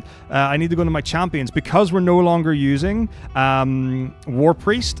 Important. I need to go into my champions because we're no longer using War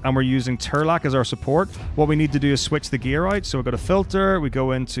Priest and we're using Turlak as our support. What we need to do is switch the gear out. So we've got a filter, we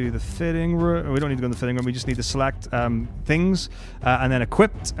go into the fitting room. We don't need to go in the fitting room, we just need to select things and then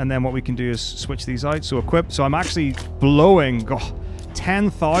equipped, and then what we can do is switch these out. So equipped, so I'm actually blowing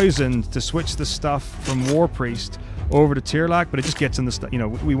 10,000 to switch the stuff from War Priest over to Turlak, but it just gets in the stuff, you know,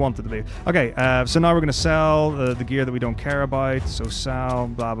 we want it to be. Okay, so now we're going to sell the gear that we don't care about. So sell,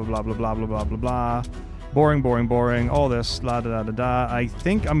 blah, blah, blah, blah, blah, blah, blah, blah, blah. Boring, boring, boring. All this, la da da da da. I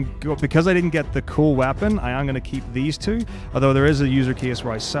think because I didn't get the cool weapon, I am going to keep these 2. Although there is a user case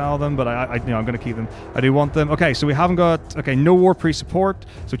where I sell them, but I'm going to keep them. I do want them. Okay, so we haven't got. Okay, no War Priest support.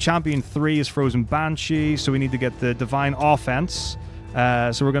 So champion 3 is Frozen Banshee. So we need to get the Divine Offense.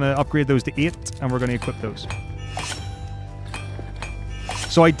 So we're going to upgrade those to 8, and we're going to equip those.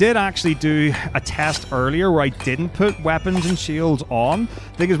 So I did actually do a test earlier where I didn't put weapons and shields on.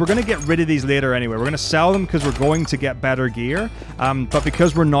 The thing is, we're going to get rid of these later anyway. We're going to sell them because we're going to get better gear. But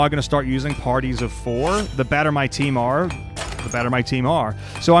because we're now going to start using parties of 4, the better my team are, the better my team are.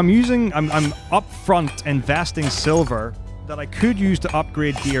 So I'm up front investing silver that I could use to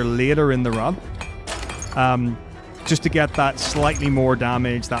upgrade gear later in the run. Just to get that slightly more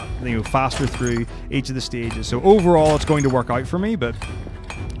damage, that, you know, faster through each of the stages. So overall, it's going to work out for me, but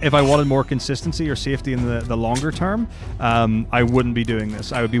if I wanted more consistency or safety in the longer term, I wouldn't be doing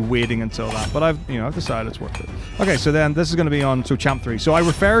this. I would be waiting until that. But I've decided it's worth it. Okay, so then this is going to be on Champ 3. So I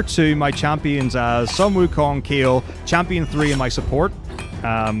refer to my champions as Sun Wukong, Kale, Champion 3, and my support.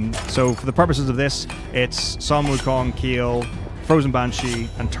 So for the purposes of this, it's Sun Wukong, Kale, Frozen Banshee,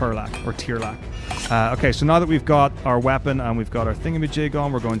 and Turlak, or Tirlak. Okay, so now that we've got our weapon and we've got our thingamajig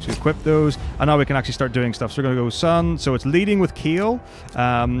on, we're going to equip those, and now we can actually start doing stuff. So we're going to go Sun. So it's leading with Keel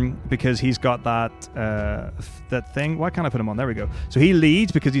because he's got that that thing. Why can't I put him on? There we go. So he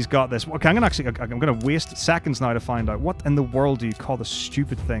leads because he's got this. Okay, I'm going to waste seconds now to find out what in the world do you call this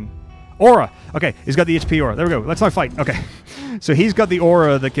stupid thing. Aura. Okay, he's got the HP aura. There we go. Let's now fight. Okay. So he's got the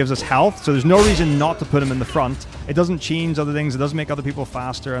aura that gives us health, so there's no reason not to put him in the front. It doesn't change other things. It doesn't make other people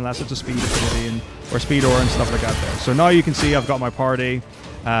faster unless it's a speed affinity or speed aura and stuff like that there. So now you can see I've got my party,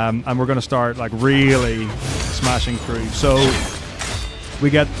 and we're going to start like really smashing through. So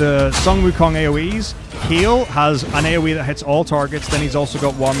we get the Sun Wukong AoEs. Kale has an AoE that hits all targets. Then he's also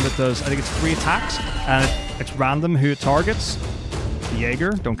got one that does, I think it's 3 attacks, and it's random who it targets.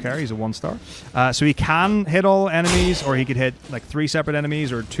 Jaeger, don't care, he's a 1-star. So he can hit all enemies, or he could hit like 3 separate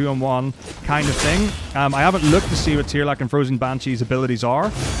enemies, or 2-on-1 kind of thing. I haven't looked to see what Tirlak and Frozen Banshee's abilities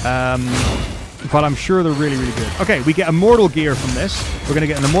are, but I'm sure they're really, really good. Okay, we get immortal gear from this. We're going to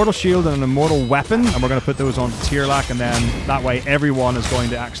get an immortal shield and an immortal weapon, and we're going to put those on Tirlak, and then that way everyone is going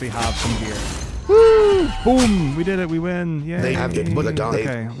to actually have some gear. Woo! Boom! We did it. We win. Yay. They have it.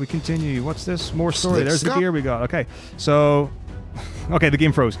 Okay, we continue. What's this? More story. There's the gear we got. Okay, so... Okay, the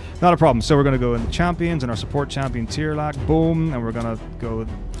game froze. Not a problem. So we're going to go in the champions and our support champion Tirlak. Boom. And we're going to go...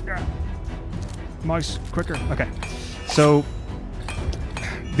 Mouse, quicker. Okay. So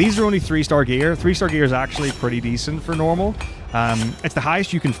these are only 3-star gear. 3-star gear is actually pretty decent for normal. It's the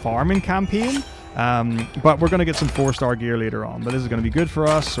highest you can farm in campaign. But we're going to get some 4-star gear later on. But this is going to be good for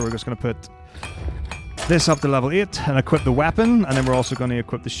us. So we're just going to put this up to level 8 and equip the weapon, and then we're also going to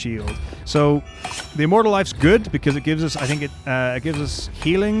equip the shield. So the Immortal Life's good because it gives us, I think it gives us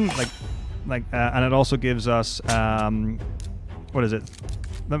healing, and it also gives us what is it?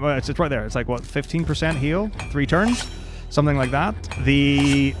 It's right there. It's like what, 15% heal, 3 turns, something like that.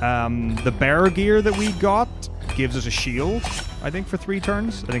 The bearer gear that we got gives us a shield, I think, for 3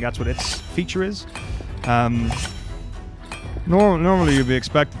 turns. I think that's what its feature is. Normally you'd be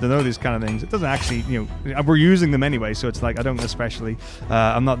expected to know these kind of things. It doesn't actually, we're using them anyway, so it's like I don't especially.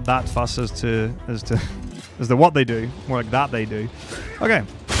 I'm not that fussed as to what they do. More like that they do. Okay,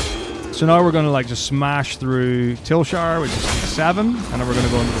 so now we're going to like just smash through Tilshire, which is 7, and then we're going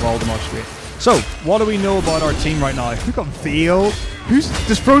to go into the Voldemort straight. So what do we know about our team right now? We've got Veil.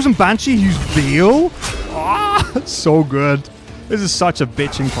 Does Frozen Banshee use Veil? Ah, that's so good. This is such a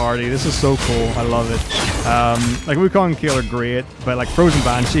bitching party. This is so cool. I love it. Like Wukong and Kale are great, but like Frozen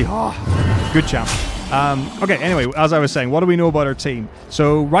Banshee, good champ. Okay, anyway, as I was saying, what do we know about our team?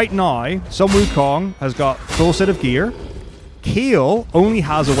 So right now, Sun Wukong has got full set of gear. Kale only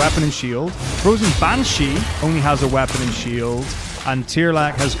has a weapon and shield. Frozen Banshee only has a weapon and shield. And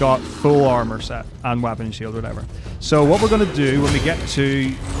Tyrlak has got full armor set and weapon and shield, whatever. So what we're going to do when we get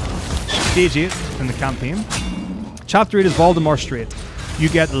to Stage 8 in the campaign, Chapter 8 is Valdemar Strait. You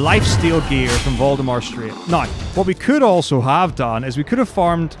get lifesteal gear from Valdemar Strait. Now, what we could also have done is we could have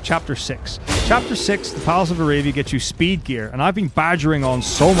farmed Chapter 6. Chapter 6, the Palace of Arabia, gets you speed gear. And I've been badgering on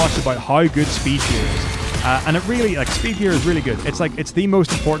so much about how good speed gear is. And it really, like, speed gear is really good. It's the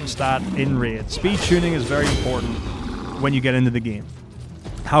most important stat in Raid. Speed tuning is very important when you get into the game.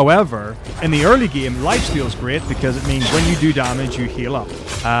 However, in the early game, lifesteal is great because it means when you do damage, you heal up.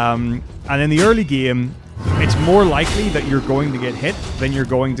 And in the early game, it's more likely that you're going to get hit than you're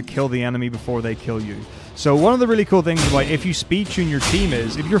going to kill the enemy before they kill you. So one of the really cool things about if you speed tune your team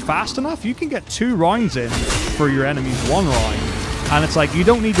is, if you're fast enough, you can get 2 rounds in for your enemy's 1 round. And it's like, you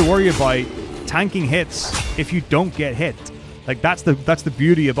don't need to worry about tanking hits if you don't get hit. Like, that's the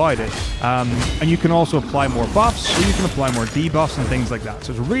beauty about it. And you can also apply more buffs, or you can apply more debuffs and things like that.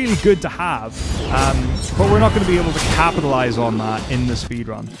 So it's really good to have, but we're not going to be able to capitalize on that in the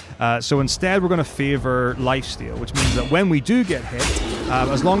speedrun. So instead, we're going to favor lifesteal, which means that when we do get hit,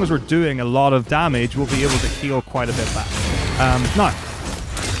 as long as we're doing a lot of damage, we'll be able to heal quite a bit back. Now,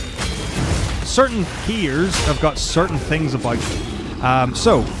 certain gears have got certain things about them.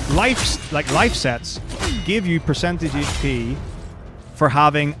 So, life sets give you percentage HP for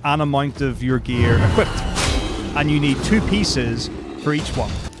having an amount of your gear equipped. And you need 2 pieces for each one.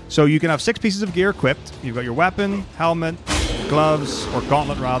 So you can have 6 pieces of gear equipped. You've got your weapon, helmet, gloves, or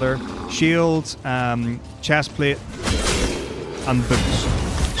gauntlet rather, shields, chest plate, and boots.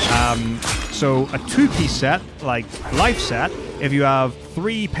 So a 2-piece set, like life set, if you have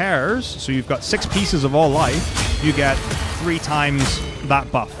 3 pairs, so you've got 6 pieces of all life, you get 3 times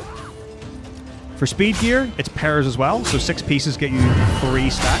that buff. For speed gear, it's pairs as well, so 6 pieces get you 3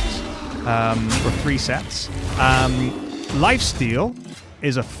 stacks, or 3 sets. Lifesteal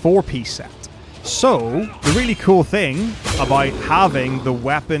is a 4-piece set. So, the really cool thing about having the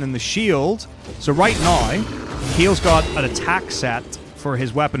weapon and the shield, so right now, Kale's got an attack set for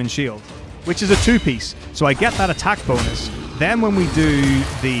his weapon and shield, which is a 2-piece. So I get that attack bonus. Then when we do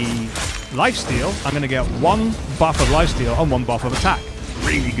the lifesteal, I'm going to get 1 buff of lifesteal and 1 buff of attack.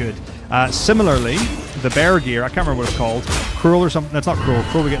 Really good. Similarly, the bear gear, I can't remember what it's called, Cruel or something, that's not Cruel,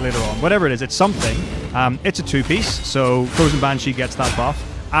 Cruel we get later on, whatever it is, it's something. It's a 2-piece, so Frozen Banshee gets that buff,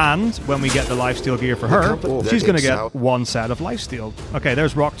 and when we get the lifesteal gear for her, she's going to get 1 set of lifesteal. Okay,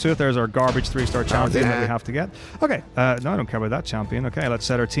 there's Rocktooth, there's our garbage 3-star champion that we have to get. Okay, no, I don't care about that champion. Okay, let's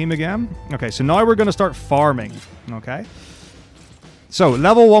set our team again. Okay, so now we're going to start farming, okay? So,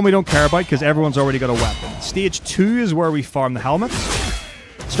 level 1 we don't care about because everyone's already got a weapon. Stage 2 is where we farm the helmets.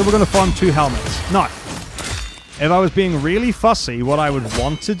 So we're going to farm 2 helmets. Now, if I was being really fussy, what I would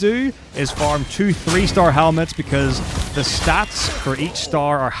want to do is farm 2 3-star helmets because the stats for each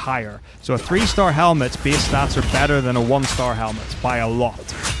star are higher. So a 3-star helmet's base stats are better than a 1-star helmet's by a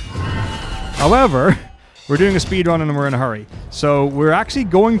lot. However, we're doing a speedrun and we're in a hurry. So we're actually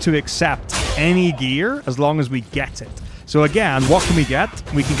going to accept any gear as long as we get it. So again, what can we get?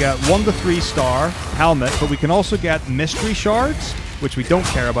 We can get 1 to 3-star helmet, but we can also get mystery shards, which we don't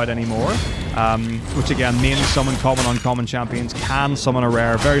care about anymore, which again, mainly summon common, uncommon champions, can summon a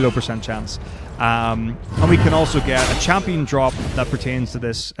rare, very low % chance. And we can also get a champion drop that pertains to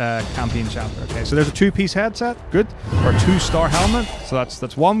this campaign chapter. Okay, so there's a 2-piece headset, good, or a 2-star helmet, so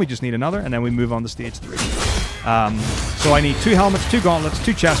that's 1, we just need another, and then we move on to stage 3. So I need 2 helmets, 2 gauntlets,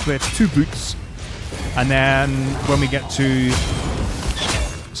 2 chest plates, 2 boots, and then when we get to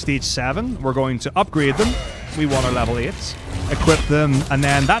stage 7, we're going to upgrade them. We want our level 8s, equip them, and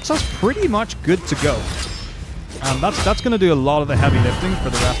then that's us pretty much good to go. That's going to do a lot of the heavy lifting for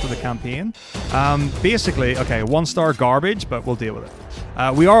the rest of the campaign. Basically, okay, 1-star garbage, but we'll deal with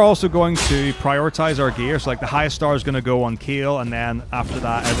it. We are also going to prioritize our gear, so like the highest star is going to go on Kale, and then after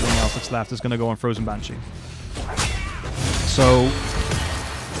that, everything else that's left is going to go on Frozen Banshee. So,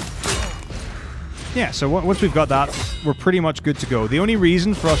 yeah, so once we've got that, we're pretty much good to go. The only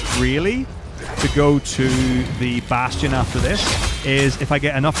reason for us really to go to the Bastion after this is if I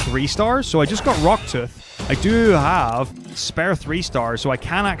get enough 3-stars. So I just got Rocktooth. I do have spare 3-stars, so I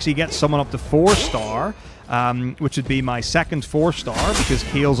can actually get someone up to 4-star, which would be my second 4-star because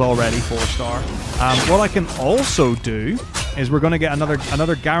Kale's already 4-star. What I can also do is we're going to get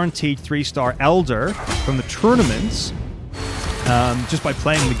another guaranteed 3-star Elder from the tournaments just by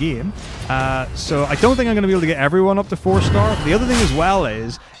playing the game. So I don't think I'm going to be able to get everyone up to 4-star. The other thing as well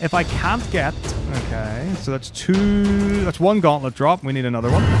is, if I can't get... Okay. Okay, so that's 2. That's 1 gauntlet drop. We need another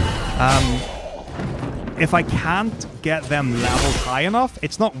one. If I can't get them leveled high enough,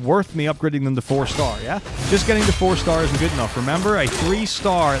 it's not worth me upgrading them to 4-star, yeah? Just getting to 4-star isn't good enough. Remember, a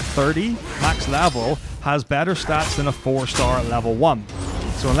 3-star at 30 max level has better stats than a 4-star at level 1.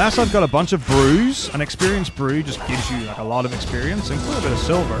 So unless I've got a bunch of brews, an experienced brew just gives you like a lot of experience, including a bit of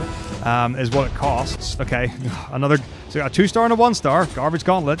silver, is what it costs. Okay, another, so a 2-star and a 1-star, garbage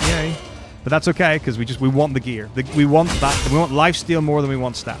gauntlet, yay. But that's okay, because we want the gear. We want that. We want lifesteal more than we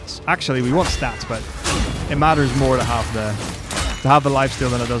want stats. Actually, we want stats, but it matters more to have the lifesteal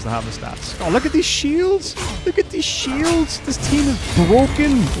than it does to have the stats. Oh, look at these shields! Look at these shields! This team is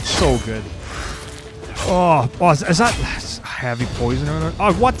broken. It's so good. Oh, is that heavy poison?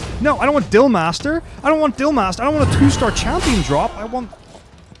 Oh, what? No, I don't want Dillmaster. I don't want Dillmaster. I don't want a 2-star champion drop. I want.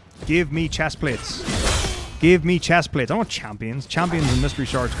 Give me chest plates. Give me chest plates. I don't want champions. Champions and mystery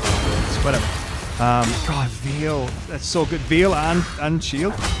shards. Whatever. God, Veil. That's so good. Veil and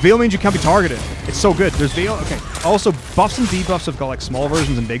shield. Veil means you can't be targeted. It's so good. There's Veil. Okay. Also, buffs and debuffs have got like small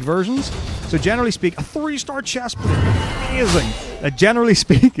versions and big versions. So generally speaking, a 3-star chest plate. Amazing. Generally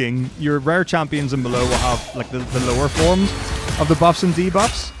speaking, your rare champions and below will have like the lower forms of the buffs and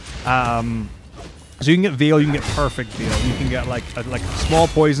debuffs. So you can get Veil, you can get perfect Veil. You can get like small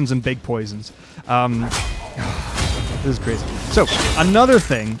poisons and big poisons. This is crazy. So another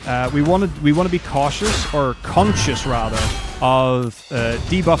thing, we want to be cautious or conscious rather of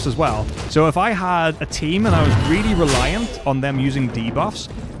debuffs as well. So if I had a team and I was really reliant on them using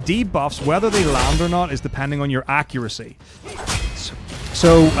debuffs, whether they land or not, is depending on your accuracy.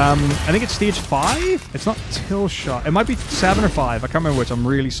 So I think it's stage 5. It's not Till Shot. It might be 7 or 5. I can't remember which. I'm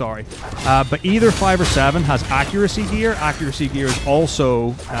really sorry. But either 5 or 7 has accuracy gear. Accuracy gear is also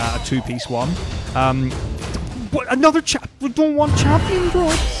a 2-piece one. What, another we don't want champion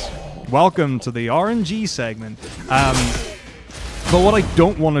drops. Welcome to the RNG segment. But what I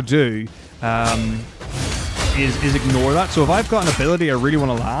don't want to do is ignore that. So if I've got an ability I really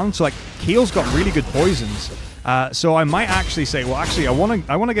want to land, so like Keel's got really good poisons. So I might actually say, well, actually, I want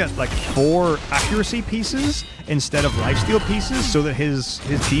to get like 4 accuracy pieces instead of lifesteal pieces, so that his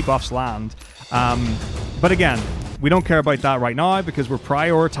debuffs land. But again, we don't care about that right now because we're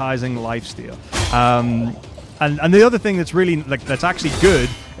prioritizing lifesteal. And the other thing that's really that's actually good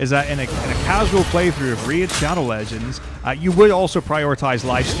is that in a casual playthrough of Raid Shadow Legends, you would also prioritize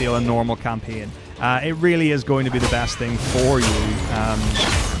lifesteal and normal campaign. It really is going to be the best thing for you.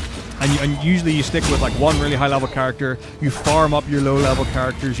 And usually you stick with like one really high-level character, you farm up your low-level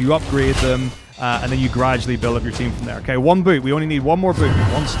characters, you upgrade them, and then you gradually build up your team from there. Okay, 1 boot. We only need 1 more boot.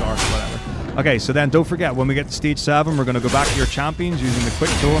 1 star, whatever. Okay, so then don't forget, when we get to stage 7, we're going to go back to your champions using the quick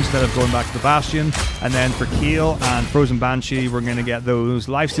tool instead of going back to the Bastion. And then for Keel and Frozen Banshee, we're going to get those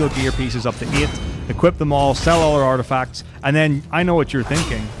lifesteal gear pieces up to 8, equip them all, sell all our artifacts, and then I know what you're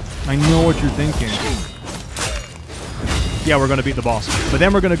thinking. I know what you're thinking. Yeah, we're going to beat the boss. But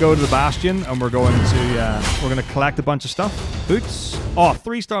then we're going to go to the Bastion, and we're going to collect a bunch of stuff. Boots. Oh,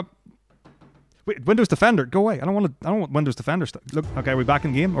 3-star. Wait, Windows Defender. Go away. I don't want Windows Defender stuff. Look, okay, are we back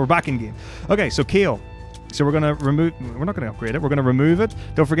in game? We're back in game. Okay, so Keel. So we're going to remove. We're not going to upgrade it. We're going to remove it.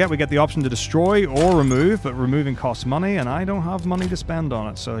 Don't forget, we get the option to destroy or remove, but removing costs money, and I don't have money to spend on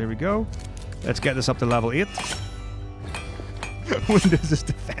it. So here we go. Let's get this up to level 8. Windows is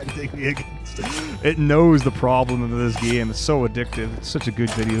defending me against it. It knows the problem of this game. It's so addictive. It's such a good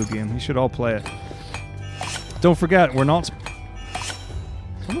video game. You should all play it. Don't forget, we're not...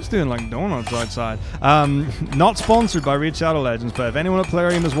 Someone's doing like donuts outside. Not sponsored by Raid Shadow Legends, but if anyone at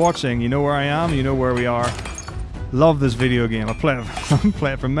Plarium is watching, you know where I am, you know where we are. Love this video game. I play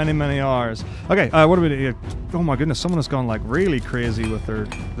it for many, many hours. Okay, what do we do? Oh my goodness, someone has gone like really crazy with their...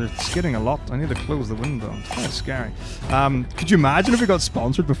 They're skidding a lot. I need to close the window. It's kind of scary. Could you imagine if we got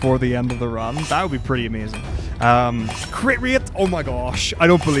sponsored before the end of the run? That would be pretty amazing. Crit rate. Oh my gosh. I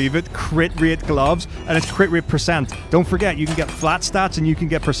don't believe it. Crit rate gloves. And it's crit rate percent. Don't forget, you can get flat stats and you can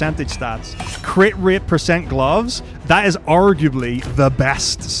get percentage stats. Crit rate percent gloves. That is arguably the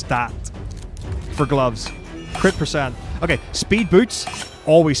best stat for gloves. Crit percent. Okay, speed boots.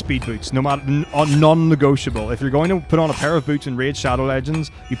 Always speed boots, no matter, non-negotiable. If you're going to put on a pair of boots in Raid Shadow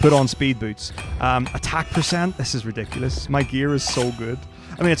Legends, you put on speed boots. Attack percent. This is ridiculous. My gear is so good.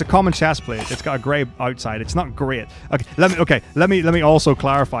 I mean, it's a common chest plate. It's got a grey outside. It's not great. Okay, let me also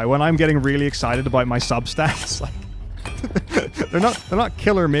clarify. When I'm getting really excited about my substats, like they're not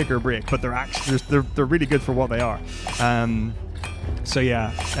killer, make or break, but they're actually they're really good for what they are. So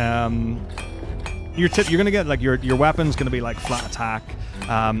yeah. You're gonna get like your weapon's gonna be like flat attack.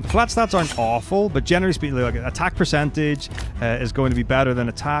 Flat stats aren't awful, but generally speaking, like attack percentage is going to be better than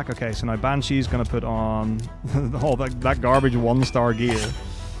attack. Okay, so now Banshee's going to put on all that garbage 1-star gear.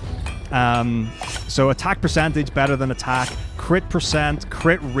 So attack percentage better than attack, crit percent,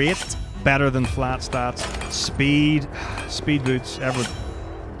 crit rate better than flat stats, speed boots, everything.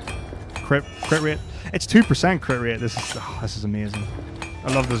 Crit rate. It's 2% crit rate. This is amazing.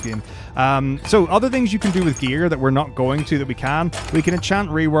 I love this game. So other things you can do with gear that we're not going to, that we can enchant,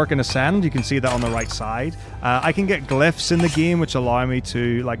 rework, and ascend. You can see that on the right side. I can get glyphs in the game, which allow me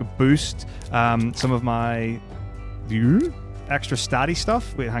to like boost some of my extra statty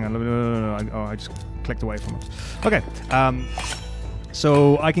stuff. Wait, hang on. No. Oh, I just clicked away from it. Okay.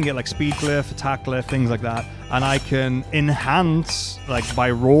 So I can get like speed glyph, attack glyph, things like that, and I can enhance like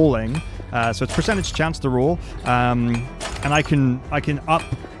by rolling. So it's percentage chance to roll, and I can up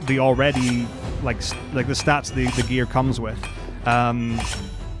the already like the stats the gear comes with.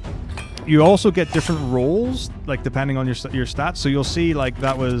 You also get different rolls like depending on your stats. So you'll see like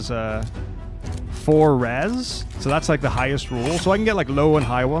that was 4 res, so that's like the highest roll. So I can get like low and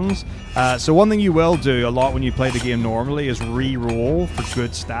high ones. So one thing you will do a lot when you play the game normally is re-roll for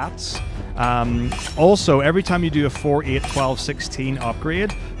good stats. Also, every time you do a 4, 8, 12, 16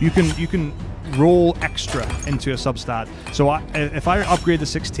 upgrade, you can roll extra into a substat. So if I upgrade the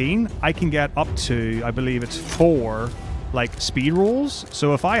 16, I can get up to, I believe it's 4 like speed rolls.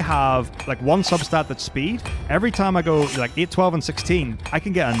 So if I have like one substat that's speed, every time I go like 8, 12, and 16, I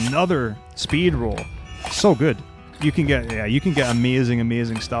can get another speed roll. So good. You can get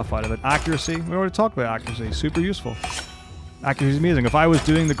amazing stuff out of it. Accuracy, we already talked about accuracy, super useful. Accuracy is amazing. If I was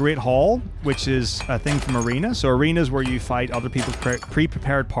doing the Great Hall, which is a thing from Arena, so Arena is where you fight other people's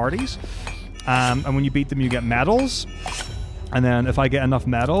pre-prepared parties, and when you beat them you get medals, and then if I get enough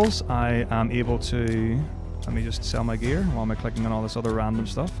medals I am able to, let me just sell my gear while I'm clicking on all this other random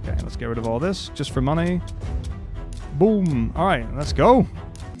stuff. Okay, let's get rid of all this just for money. Boom. Alright, let's go.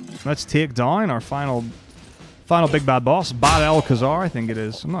 Let's take down our final big bad boss, Bad El Khazar, I think it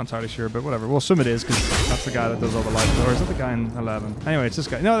is. I'm not entirely sure, but whatever. We'll assume it is, because that's the guy that does all the lights. Or is that the guy in 11? Anyway, it's this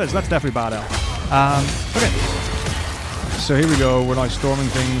guy. No, that's definitely Bad El. Okay. So here we go. We're now storming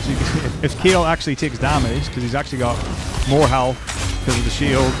things. You can see if Kale actually takes damage, because he's actually got more health because of the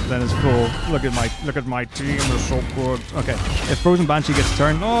shield, then it's full. Look at my team, they're so good. Okay, if Frozen Banshee gets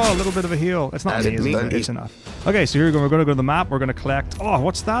turned, oh, a little bit of a heal. It's not amazing, but it's enough. Okay, so here we go. We're going to go to the map. We're going to collect. Oh,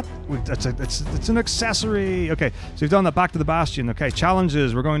 what's that? It's an accessory. Okay, so we've done that. Back to the Bastion. Okay,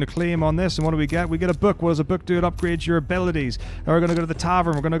 challenges. We're going to claim on this, and what do we get? We get a book. What does a book do? It upgrades your abilities. Now we're going to go to the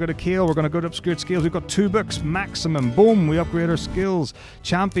tavern. We're going to go to Kale. We're going to go to Obscured Skills. We've got 2 books maximum. Boom, we upgrade our skills.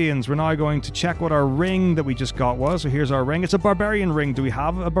 Champions. We're now going to check what our ring that we just got was. So here's our ring. It's a barbarian ring. Do we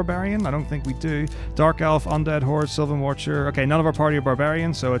have a barbarian? I don't think we do. Dark Elf, Undead Horde, Sylvan Watcher. Okay, none of our party are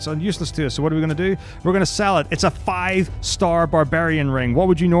barbarians, so it's useless to us. So what are we going to do? We're going to sell it. It's a 5-star barbarian ring. What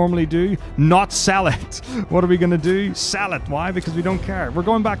would you normally do? Not sell it. What are we going to do? Sell it. Why? Because we don't care. We're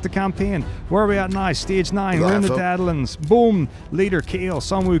going back to campaign. Where are we at now? Stage 9. We're in the Deadlands. Boom. Leader Kale,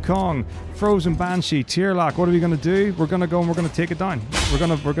 Sun Wukong, Frozen Banshee, Tierlock. What are we going to do? We're going to go and we're going to take it down. We're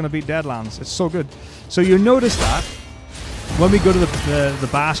going to beat Deadlands. It's so good. So you notice that when we go to the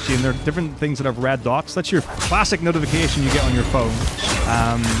Bastion, there are different things that have red dots. That's your classic notification you get on your phone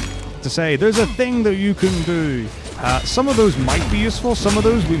to say there's a thing that you can do. Some of those might be useful. Some of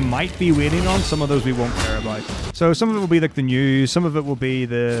those we might be waiting on. Some of those we won't care about. So some of it will be like the news. Some of it will be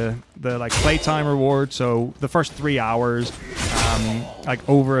the like playtime reward. So the first 3 hours, like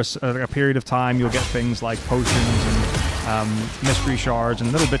over a period of time, you'll get things like potions and mystery shards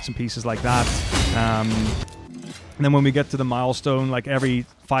and little bits and pieces like that. And then when we get to the milestone, like every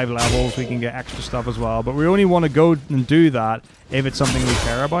 5 levels, we can get extra stuff as well. But we only want to go and do that if it's something we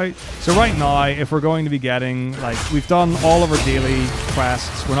care about. So right now, if we're going to be getting, like, we've done all of our daily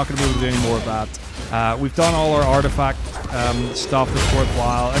quests. We're not going to be able to do any more of that. We've done all our artifact stuff that's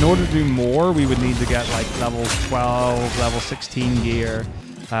worthwhile. In order to do more, we would need to get, like, level 12, level 16 gear.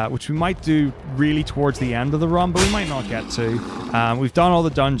 Which we might do really towards the end of the run, but we might not get to. We've done all the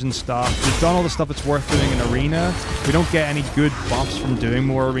dungeon stuff. We've done all the stuff that's worth doing in Arena. We don't get any good buffs from doing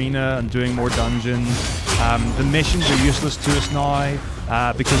more Arena and doing more dungeons. The missions are useless to us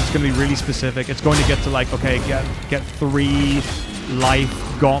now because it's going to be really specific. It's going to get to like, okay, get 3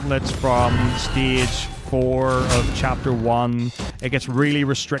 life gauntlets from stage 4 of chapter 1. It gets really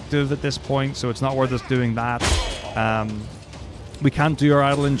restrictive at this point, so it's not worth us doing that. We can't do our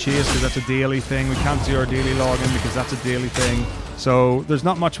idle and chase because that's a daily thing. We can't do our daily login because that's a daily thing. So there's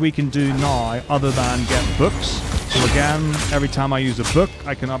not much we can do now other than get books. So again, every time I use a book,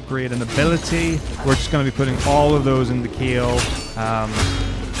 I can upgrade an ability. We're just going to be putting all of those into Kale.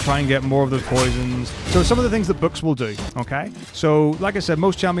 Try and get more of those poisons. So some of the things that books will do, okay? So like I said,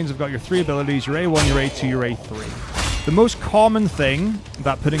 most champions have got your 3 abilities, your A1, your A2, your A3. The most common thing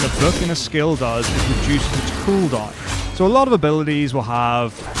that putting a book in a skill does is reduces its cooldown. So a lot of abilities will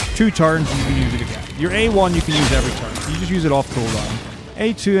have 2 turns and you can use it again. Your A1 you can use every turn. You just use it off cooldown.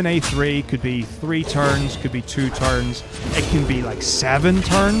 A2 and A3 could be 3 turns, could be 2 turns. It can be like 7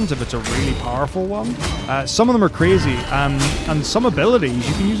 turns if it's a really powerful one. Some of them are crazy. And some abilities,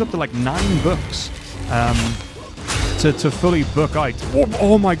 you can use up to like 9 books to fully book out.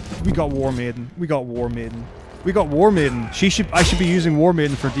 Oh my, we got War Maiden. We got War Maiden. We got War Maiden. I should be using War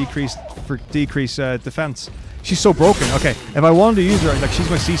Maiden for decreased defense. She's so broken. Okay, if I wanted to use her, like she's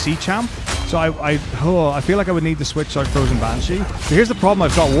my CC champ, so I feel like I would need to switch out Frozen Banshee. So here's the problem: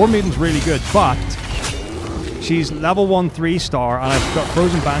 I've got War Maiden's really good, but she's level 1 3-star, and I've got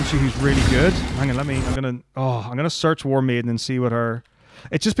Frozen Banshee who's really good. Hang on, I'm gonna search War Maiden and see what her.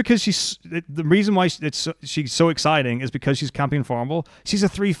 It's just because the reason why she's so exciting is because she's camping farmable. She's a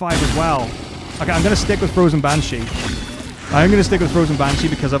 3/5 as well. Okay, I'm gonna stick with Frozen Banshee. I'm going to stick with Frozen Banshee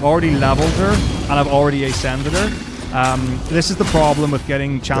because I've already leveled her and I've already ascended her. This is the problem with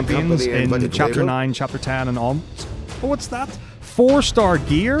getting champions in Chapter 9, Chapter 10 and on. Oh, what's that? 4-star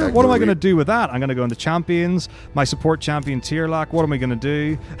gear? What am I going to do with that? I'm going to go into champions, my support champion Tierlac. What am I going to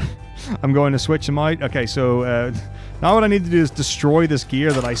do? I'm going to switch him out. Okay, so now what I need to do is destroy this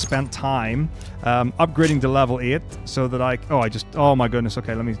gear that I spent time upgrading to level 8 so that oh my goodness.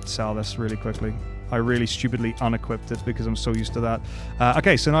 Okay, let me sell this really quickly. I really stupidly unequipped it because I'm so used to that.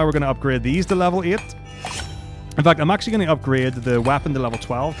 Okay, so now we're going to upgrade these to level 8. In fact, I'm actually going to upgrade the weapon to level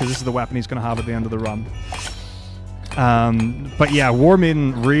 12 because this is the weapon he's going to have at the end of the run. But yeah, War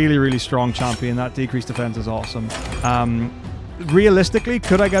Maiden, really, really strong champion. That decreased defense is awesome. Realistically,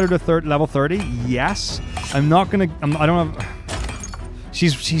 could I get her to level 30? Yes. I'm not going to... I don't have...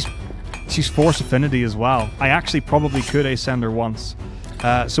 She's Force Affinity as well. I actually probably could ascend her once.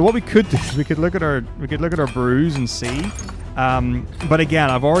 So what we could do is we could look at our brews and see. But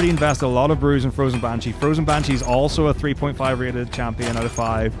again, I've already invested a lot of brews in Frozen Banshee. Frozen Banshee is also a 3.5 rated champion out of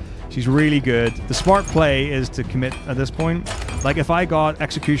 5. She's really good. The smart play is to commit at this point. Like if I got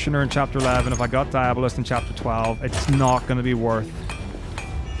Executioner in Chapter 11, if I got Diabolist in Chapter 12, it's not going to be worth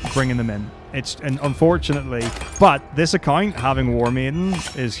bringing them in. And unfortunately, but this account having War Maiden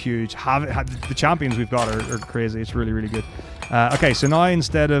is huge. The champions we've got are crazy. It's really, really good. Okay, so now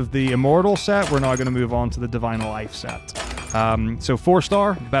instead of the Immortal set, we're now going to move on to the Divine Life set. So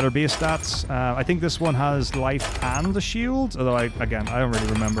 4-star, better base stats. I think this one has life and a shield, although I don't really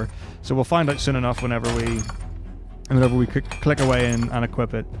remember. So we'll find out soon enough whenever we click away and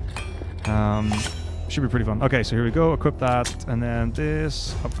equip it. Should be pretty fun. Okay, so here we go. Equip that, and then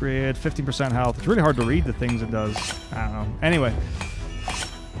this upgrade, 15% health. It's really hard to read the things it does. I don't know. Anyway,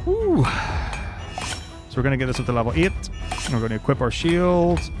 woo. So we're gonna get this up to level 8. And we're going to equip our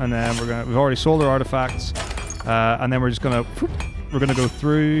shield, and then we've already sold our artifacts, and then we're gonna go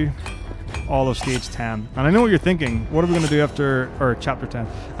through all of stage 10. And I know what you're thinking. What are we gonna do after chapter 10?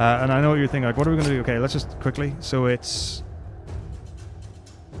 And I know what you're thinking. Like, what are we gonna do? Okay, let's just quickly. So it's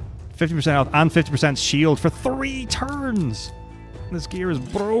 50% health and 50% shield for 3 turns. This gear is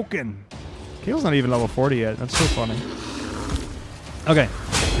broken. Kale's not even level 40 yet. That's so funny. Okay,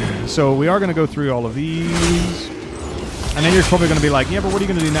 so we are going to go through all of these. And then you're probably going to be like, yeah, but what are you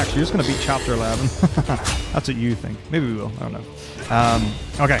going to do next? You're just going to beat Chapter 11. That's what you think. Maybe we will. I don't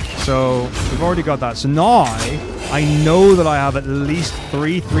know. Okay, so we've already got that. So now I know that I have at least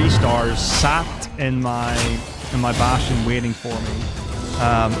 3 3-stars sat in my bastion waiting for me.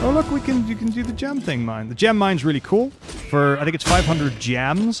 Oh look, you can do the gem thing mine. The gem mine's really cool. For I think it's 500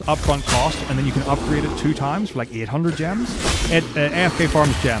 gems upfront cost, and then you can upgrade it 2 times for like 800 gems. AFK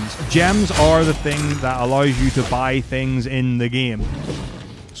farms gems. Gems are the thing that allows you to buy things in the game.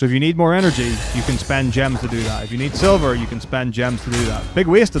 So if you need more energy, you can spend gems to do that. If you need silver, you can spend gems to do that. Big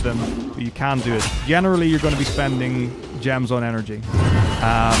waste of them, but you can do it. Generally, you're going to be spending gems on energy.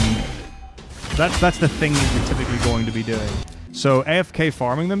 That's the thing that you're typically going to be doing. So AFK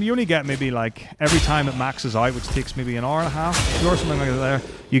farming them, you only get maybe like every time it maxes out, which takes maybe an hour and a half or something like that.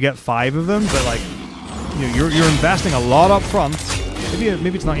 You get 5 of them, but like you're investing a lot up front.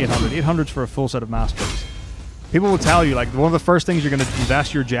 Maybe it's not 800. 800's for a full set of masteries. People will tell you like one of the first things you're going to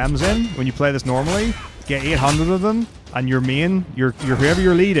invest your gems in when you play this normally, get 800 of them, and your main, whoever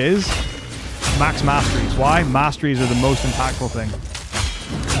your lead is, max masteries. Why? Masteries are the most impactful thing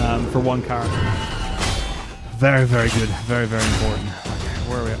for one character. Very, very good. Very, very important. Okay,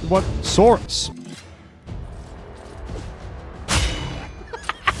 where are we at? What sorts?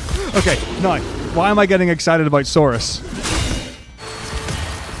 Okay, now, why am I getting excited about Saurus?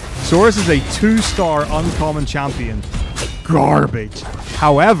 Saurus is a 2-star uncommon champion. Garbage.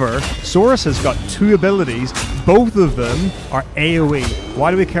 However, Saurus has got 2 abilities. Both of them are AoE.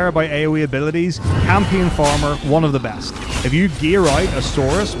 Why do we care about AoE abilities? Campaign Farmer, one of the best. If you gear out a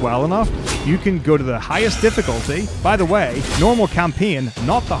Saurus well enough, you can go to the highest difficulty. By the way, normal campaign,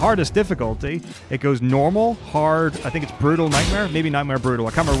 not the hardest difficulty. It goes normal, hard, I think it's brutal, nightmare, maybe nightmare, brutal. I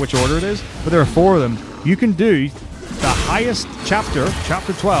can't remember which order it is, but there are 4 of them. You can do the highest chapter,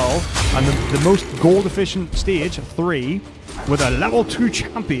 chapter 12, and the most gold efficient stage, 3, with a level 2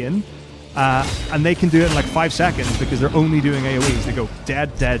 champion, and they can do it in like 5 seconds because they're only doing AoEs. They go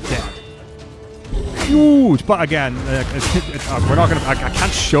dead, dead, dead. Huge, but again, we're not gonna. I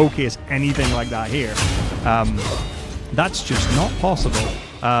can't showcase anything like that here. That's just not possible.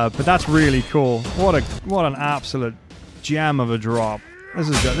 But that's really cool. What an absolute gem of a drop.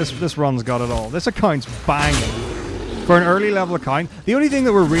 This run's got it all. This account's banging. For an early level account, the only thing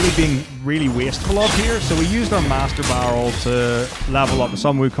that we're really being really wasteful of here, so we used our master barrel to level up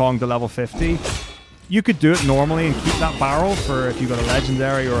Sun Wukong to level 50. You could do it normally and keep that barrel for if you got a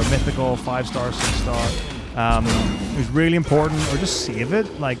legendary or a mythical 5-star, 6-star. It was really important, or just save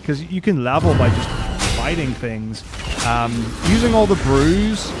it, like, because you can level by just fighting things. Using all the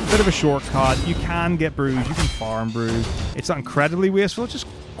brews, a bit of a shortcut. You can get brews, you can farm brews. It's not incredibly wasteful, it's just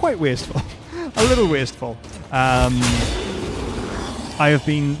quite wasteful. A little wasteful. I have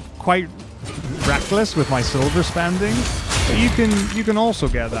been quite reckless with my silver spending, but you can also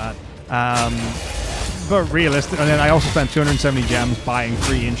get that. But realistic, and then I also spent 270 gems buying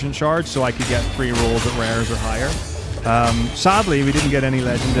 3 ancient shards so I could get 3 rolls at rares or higher. Sadly, we didn't get any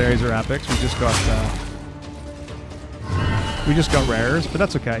legendaries or epics. We just got rares, but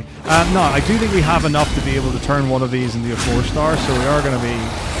that's okay. No, I do think we have enough to be able to turn one of these into a 4-star, so we are going to be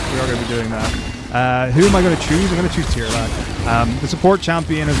doing that. Who am I going to choose? I'm going to choose Tierlac. The support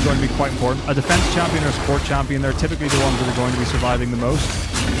champion is going to be quite important. A defense champion or a support champion, they're typically the ones that are going to be surviving the most.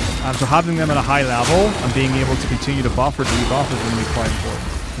 So having them at a high level and being able to continue to buff or debuff is going to be quite important.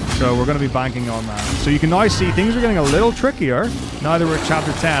 So we're going to be banking on that. So you can now see things are getting a little trickier now that we're at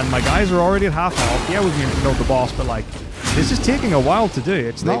chapter 10. My guys are already at half health. Yeah, we've been killed the boss, but like, this is taking a while to do.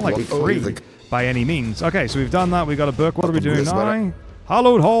 It's not like free by any means. Okay, so we've done that. We got a book. What are we doing now?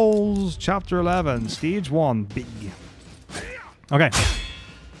 Hallowed Halls, chapter 11, stage 1B. Okay.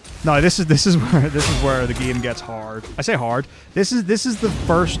 No, this is where the game gets hard. I say hard. This is the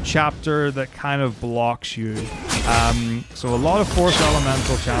first chapter that kind of blocks you. So a lot of Force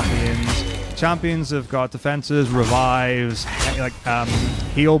Elemental champions. Champions have got defenses, revives, like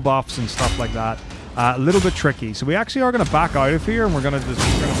heal buffs and stuff like that. A little bit tricky. So we actually are going to back out of here and we're going to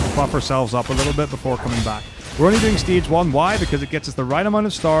buff ourselves up a little bit before coming back. We're only doing stage 1. Why? Because it gets us the right amount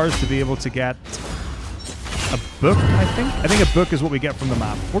of stars to be able to get a book, I think. I think a book is what we get from the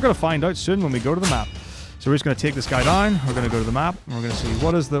map. We're going to find out soon when we go to the map. So we're just going to take this guy down. We're going to go to the map. And we're going to see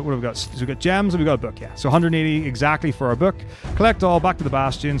what have we got. So we've got gems and we've got a book, yeah. So 180 exactly for our book. Collect all, back to the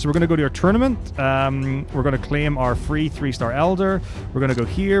Bastion. So we're going to go to our tournament. We're going to claim our free 3-star Elder. We're going to go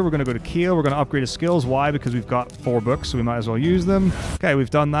here. We're going to go to Keel. We're going to upgrade his skills. Why? Because we've got 4 books, so we might as well use them. Okay, we've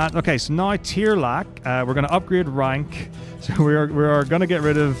done that. Okay, so now Tierlac. We're going to upgrade rank. So we are going to get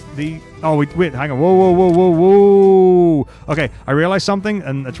rid of the... Oh, wait, hang on. Whoa. Okay, I realized something,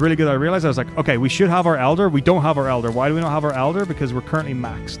 and it's really good. I realized I was like, okay, we should have our Elder. We don't have our Elder. Why do we not have our Elder? Because we're currently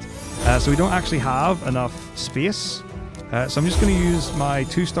maxed. So we don't actually have enough space. So I'm just going to use my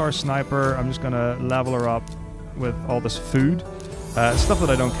 2-star sniper. I'm just going to level her up with all this food. Stuff that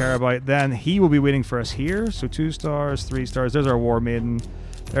I don't care about. Then he will be waiting for us here. So 2 stars, 3 stars. There's our War Maiden.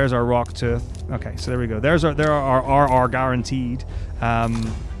 There's our Rock Tooth. Okay, so there we go. There are guaranteed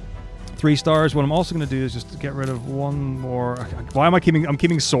 3 stars. What I'm also going to do is just get rid of one more. Why am I keeping? I'm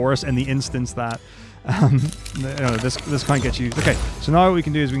keeping Saurus in the instance that no, this can't get used. Okay, so now what we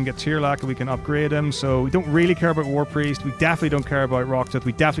can do is we can get Tierlac and we can upgrade him. So we don't really care about War Priest. We definitely don't care about Rock Tooth.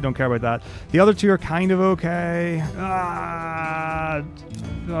 We definitely don't care about that. The other 2 are kind of okay.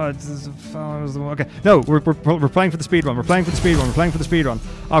 Okay, no, we're playing for the speed run. We're playing for the speed run. We're playing for the speed run.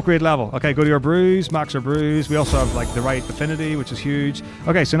 Upgrade level. Okay, go to our brews, max our brews. We also have like the right affinity, which is huge.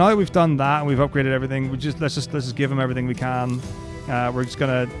 Okay, so now that we've done that and we've upgraded everything, let's just give him everything we can. We're just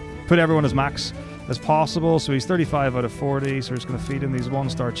gonna put everyone as max as possible. So he's 35 out of 40. So we're just gonna feed him these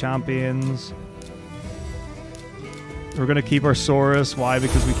 1-star champions. We're going to keep our Saurus. Why?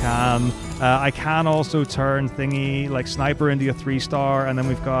 Because we can. I can also turn thingy like Sniper into a 3-star, and then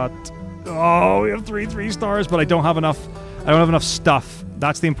we've got... Oh, we have 3 stars, but I don't have enough. I don't have enough stuff.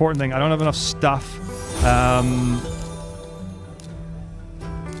 That's the important thing. I don't have enough stuff.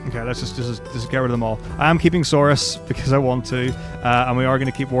 Okay, let's just get rid of them all. I am keeping Saurus because I want to, and we are going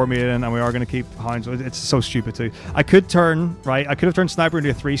to keep Warmaiden, and we are going to keep Hounds. It's so stupid too. I could turn, right, I could have turned Sniper into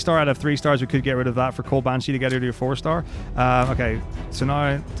a 3-star. I'd have 3 stars. We could get rid of that for Cold Banshee to get her to a 4-star. Okay, so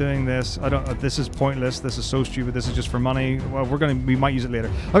now doing this, this is pointless. This is so stupid. This is just for money. Well, we might use it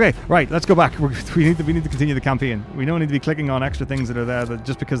later. Okay, right, let's go back. We need to continue the campaign. We don't need to be clicking on extra things that are there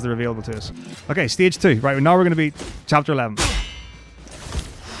just because they're available to us. Okay, stage 2. Right, now we're going to be chapter 11.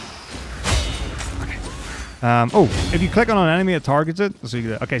 Oh, if you click on an enemy, it targets it. So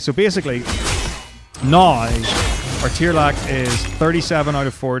you okay, so basically, now our tier lack is 37 out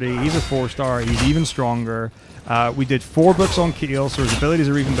of 40. He's a 4-star. He's even stronger. We did 4 books on Keel, so his abilities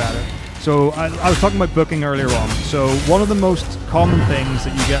are even better. So I was talking about booking earlier on. So one of the most common things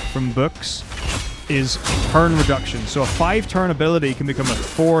that you get from books is turn reduction. So a 5-turn ability can become a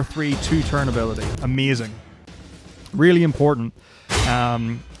 4-3-2 turn ability. Amazing. Really important.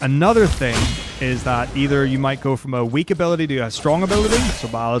 Another thing is that either you might go from a weak ability to a strong ability. So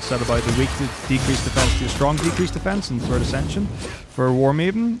Ballad said about the weak to decreased defense to a strong decreased defense in Third Ascension for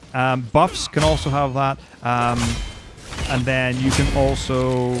Warmaiden. Buffs can also have that. And then you can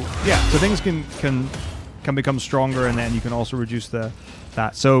also, so things can become stronger, and then you can also reduce that.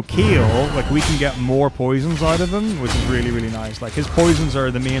 So Keel, like, we can get more poisons out of him, which is really, really nice. Like, his poisons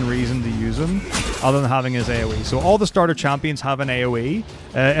are the main reason to use him, other than having his AoE. So all the starter champions have an AoE.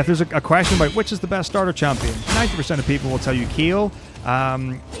 If there's a question about which is the best starter champion, 90% of people will tell you Keel.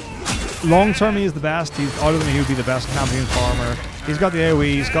 Long term, he is the best. Out of them, he would be the best champion farmer. He's got the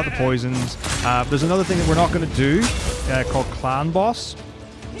AoE, he's got the poisons. There's another thing that we're not going to do called Clan Boss.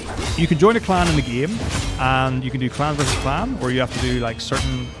 You can join a clan in the game, and you can do clan versus clan, or you have to do like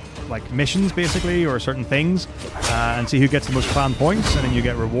certain missions basically, or certain things, and see who gets the most clan points, and then you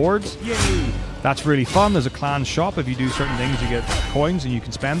get rewards. Yay! That's really fun. There's a clan shop. If you do certain things, you get coins and you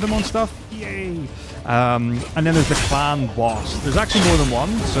can spend them on stuff. Yay! And then there's the clan boss. There's actually more than one.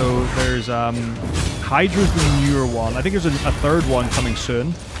 So there's Hydra's the newer one. I think there's a third one coming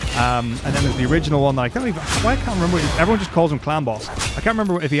soon. And then there's the original one that I can't remember. Everyone just calls him Clan Boss. I can't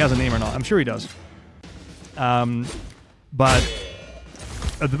remember if he has a name or not. I'm sure he does. But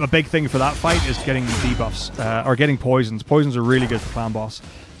a big thing for that fight is getting debuffs, or getting poisons. Poisons are really good for Clan Boss.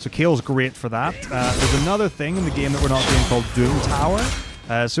 So Keel's great for that. There's another thing in the game that we're not doing called Doom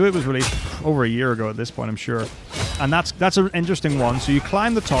Tower. So it was released over a year ago at this point, I'm sure. And that's an interesting one. So you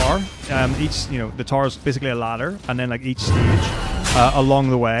climb the tower. The tower is basically a ladder, and then like each stage along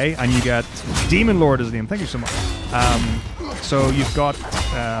the way, and you get Demon Lord is the name. Thank you so much. So you've got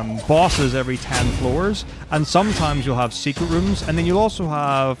bosses every 10 floors, and sometimes you'll have secret rooms, and then you'll also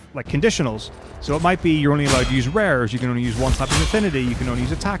have like conditionals. So it might be you're only allowed to use rares, you can only use one type of affinity, you can only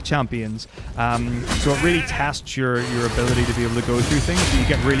use attack champions. So it really tests your ability to be able to go through things, so you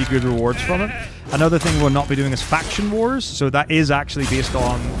get really good rewards from it. Another thing we'll not be doing is faction wars, so that is actually based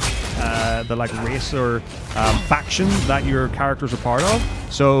on the like race or faction that your characters are part of.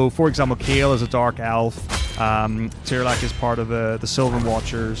 So for example, Kale is a dark elf, Tirlak is part of the Sylvan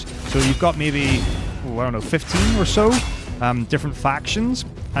Watchers. So you've got maybe, I don't know, 15 or so different factions.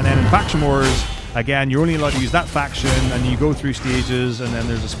 And then in Faction Wars, again, you're only allowed to use that faction, and you go through stages, and then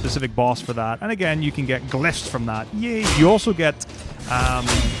there's a specific boss for that. And again, you can get glyphs from that. Yay! You also get,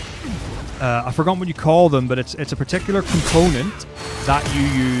 I forgot what you call them, but it's a particular component that you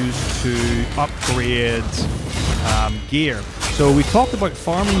use to upgrade gear. So we talked about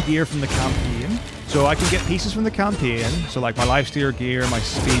farming gear from the campaign. So I can get pieces from the campaign, so like my lifesteer gear, my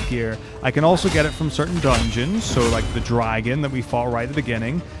speed gear. I can also get it from certain dungeons, so like the dragon that we fought right at the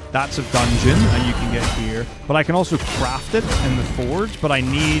beginning. That's a dungeon, and you can get gear. But I can also craft it in the forge, but I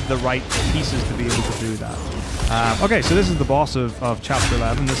need the right pieces to be able to do that. Okay, so this is the boss of Chapter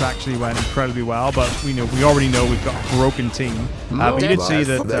 11. This actually went incredibly well, but we already know we've got a broken team. We did see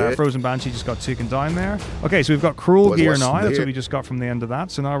that Frozen Banshee just got taken down there. Okay, so we've got Cruel Gear now. That's what we just got from the end of that.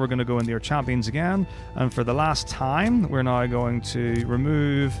 So now we're going to go into our champions again. And for the last time, we're now going to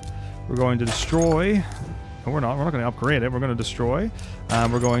remove... We're going to destroy... No, we're not going to upgrade it. We're going to destroy.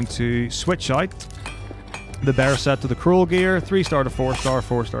 We're going to switch out the bear set to the Cruel Gear. 3-star to 4-star.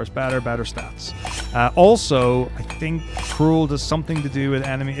 4 stars better stats. Also, I think Cruel does something to do with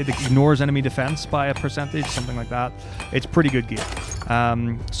enemy. It ignores enemy defense by a percentage, something like that. It's pretty good gear.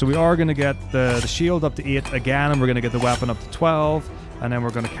 So we are going to get the shield up to 8 again, and we're going to get the weapon up to 12, and then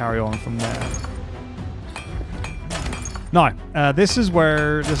we're going to carry on from there. Now, this is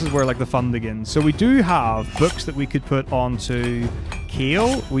where like the fun begins. So we do have books that we could put onto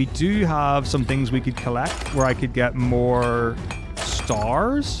Kale. We do have some things we could collect where I could get more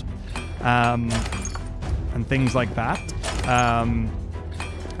stars, and things like that.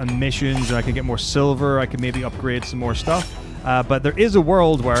 and missions, and I can get more silver. I can maybe upgrade some more stuff. But there is a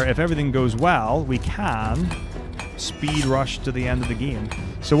world where if everything goes well, we can speed rush to the end of the game.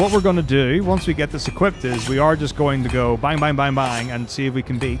 So what we're going to do once we get this equipped is we are just going to go bang, bang, bang, bang, and see if we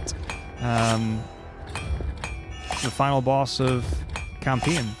can beat the final boss of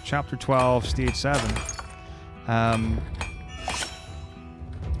campaign, chapter 12, stage 7.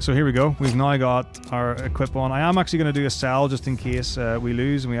 So here we go. We've now got our equip on. I am actually going to do a sell just in case we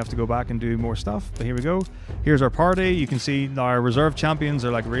lose and we have to go back and do more stuff. But here we go. Here's our party. You can see our reserve champions are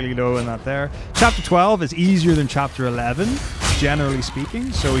like really low in that there. Chapter 12 is easier than chapter 11, generally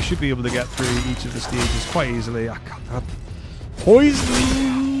speaking. So we should be able to get through each of the stages quite easily. Oh, God, that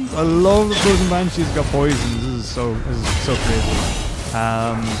poison! I love the Frozen Banshee's got poison. This is so crazy.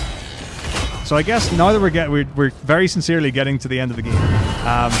 So I guess now that we're very sincerely getting to the end of the game.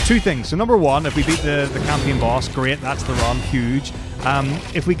 Two things. So number one, if we beat the campaign boss, great, that's the run, huge.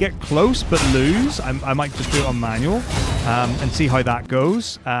 If we get close but lose, I might just do it on manual and see how that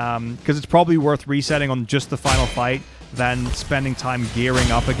goes. Because it's probably worth resetting on just the final fight, then spending time gearing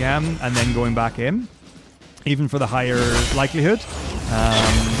up again and then going back in, even for the higher likelihood.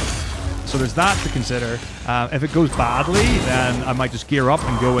 So there's that to consider. If it goes badly, then I might just gear up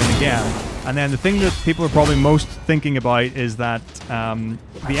and go in again. And then the thing that people are probably most thinking about is that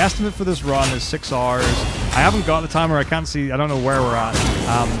the estimate for this run is 6 hours. I haven't got the timer. I can't see. I don't know where we're at.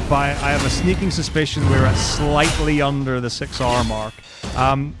 But I have a sneaking suspicion we're at slightly under the 6-hour mark.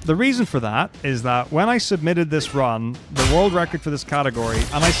 The reason for that is that when I submitted this run, the world record for this category,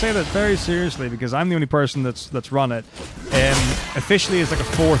 and I say that very seriously because I'm the only person that's run it, officially is like a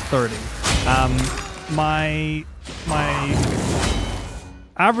 4:30. My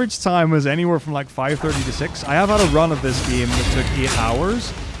average time was anywhere from like 5:30 to 6. I have had a run of this game that took 8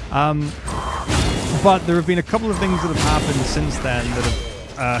 hours, but there have been a couple of things that have happened since then that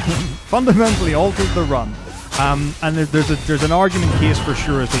have fundamentally altered the run. And there's an argument case for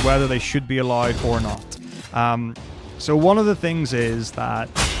sure as to whether they should be allowed or not. So one of the things is that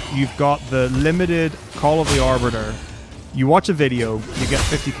you've got the limited Call of the Arbiter. You watch a video, you get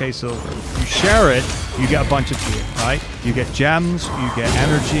 50k silver. You share it, you get a bunch of gear, right? You get gems, you get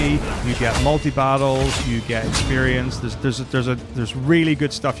energy, you get multi-battles, you get experience. There's really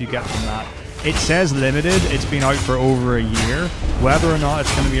good stuff you get from that. It says limited. It's been out for over a year. Whether or not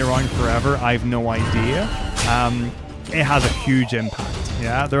it's going to be around forever, I have no idea. It has a huge impact.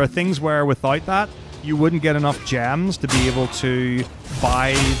 Yeah, there are things where without that, you wouldn't get enough gems to be able to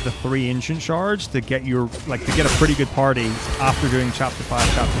buy the 3 ancient shards to get your to get a pretty good party after doing chapter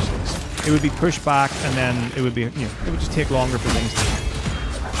 5, chapter 6. It would be pushed back, and then it would be it would just take longer for things to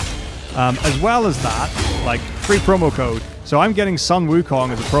happen. As well as that, like free promo code. So I'm getting Sun Wukong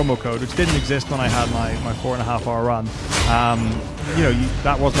as a promo code, which didn't exist when I had my 4.5-hour run.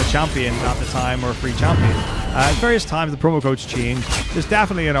 That wasn't a champion at the time or a free champion. At various times, the promo codes change. There's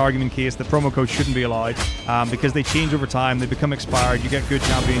definitely an argument case that promo codes shouldn't be allowed because they change over time. They become expired. You get good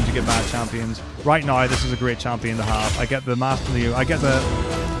champions, you get bad champions. Right now, this is a great champion to have. I get the master. I get the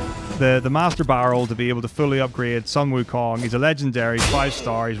Master Barrel to be able to fully upgrade Sun Wukong. He's a legendary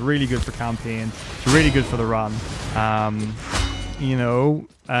 5-star. He's really good for campaign. He's really good for the run.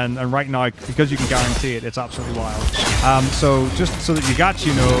 And right now, because you can guarantee it, it's absolutely wild. So just so that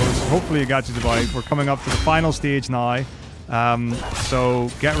Jugachi knows, hopefully Jugachi's about, we're coming up to the final stage now. So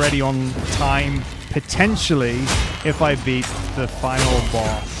get ready on time, potentially, if I beat the final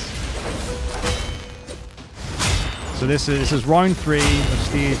boss. So this is round 3 of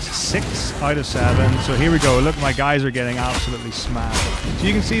stage 6 out of 7. So here we go. Look, my guys are getting absolutely smashed. So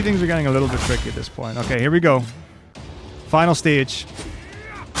you can see things are getting a little bit tricky at this point. Okay, here we go. Final stage.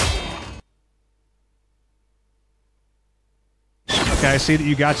 Okay, I see that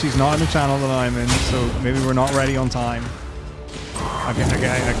Jugachi's not in the channel that I'm in, so maybe we're not ready on time.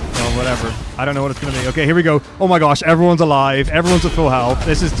 Okay, well, whatever. I don't know what it's going to be. Okay, here we go. Oh my gosh, everyone's alive. Everyone's at full health.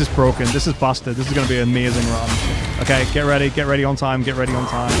 This is just broken. This is busted. This is going to be an amazing run. Okay, get ready on time, get ready on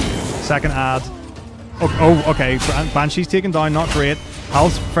time. Second ad. Oh, okay, Banshee's taken down, not great.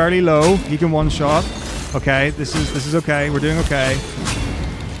 Health's fairly low. He can one-shot. Okay, this is okay. We're doing okay.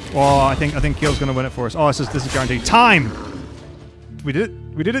 Oh, I think Keel's going to win it for us. Oh, this is guaranteed. Time! We did it.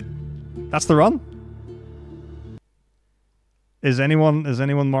 We did it. That's the run. Is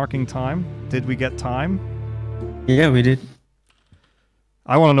anyone marking time? Did we get time? Yeah, we did.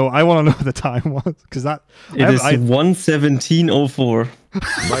 I want to know what the time was because that it is 1:17:04.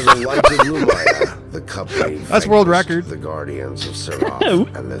 By the light of Lumaya, the cup-made that's world record. The Guardians of Seraph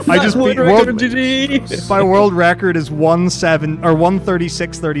and the I just beat world record. My world record is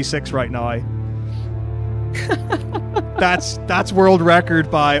 1:36:36 right now. That's world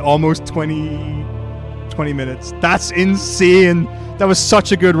record by almost 20 minutes. That's insane. That was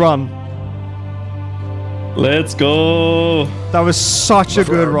such a good run. Let's go. That was such a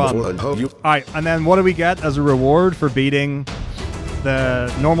good run. Alright, and then what do we get as a reward for beating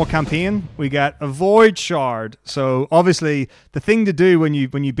the normal campaign? We get a void shard. So obviously the thing to do when you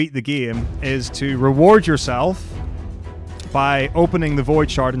beat the game is to reward yourself by opening the void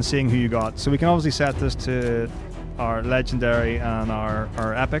shard and seeing who you got. So we can obviously set this to our legendary and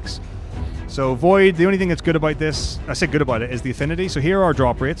our epics. So void, the only thing that's good about this, I say good about it, is the affinity. So here are our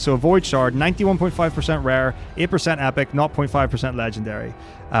drop rates. So a void shard, 91.5% rare, 8% epic, 0.5% legendary.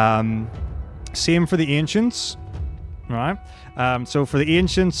 Same for the ancients, right? So for the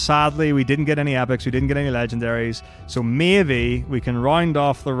ancients, sadly, we didn't get any epics, we didn't get any legendaries. So maybe we can round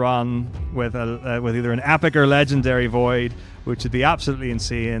off the run with either an epic or legendary void, which would be absolutely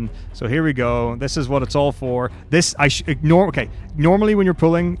insane. So here we go. This is what it's all for. This I ignore. Okay, normally when you're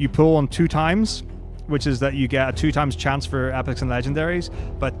pulling, you pull on 2 times, which is that you get a 2 times chance for epics and legendaries.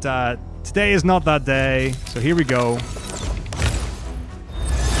 But today is not that day. So here we go.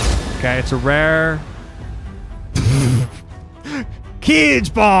 Okay, it's a rare.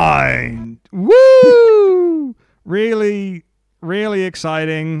 Cage bind. Woo! Really, really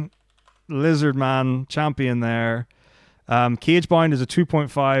exciting. Lizard Man champion there. Cage bind is a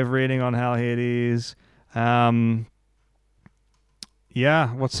 2.5 rating on Hell Hades. Yeah,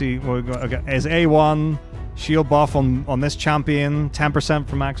 what's he? Okay, is A1 shield buff on this champion, 10%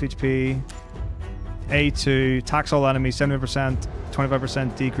 for max HP. A2 attacks all enemies, 70%,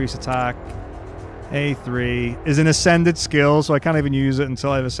 25% decrease attack. A3 is an ascended skill, so I can't even use it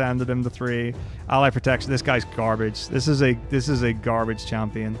until I've ascended him to 3. Ally protection. This guy's garbage. This is a garbage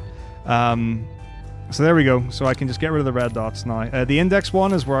champion. So there we go. So I can just get rid of the red dots now. The index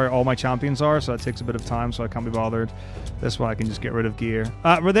one is where all my champions are, so that takes a bit of time, so I can't be bothered. This one I can just get rid of gear.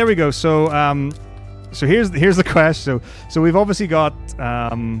 But there we go. So so here's the question. So we've obviously got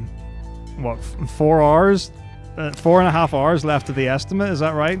what, 4 hours, 4.5 hours left of the estimate. Is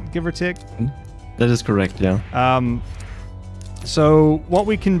that right? Give or take. That is correct. Yeah. So what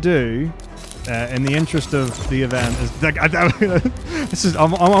we can do. In the interest of the event, is like, this is. I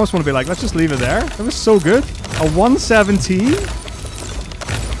almost want to be like, let's just leave it there. It was so good. A 117,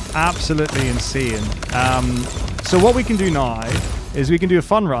 absolutely insane. So what we can do now is we can do a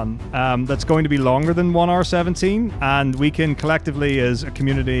fun run that's going to be longer than 1 hour 17, and we can collectively, as a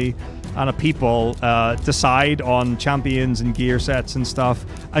community and a people, decide on champions and gear sets and stuff,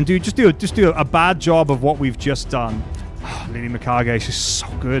 and just do a bad job of what we've just done. Oh, Lady Mikage, she's so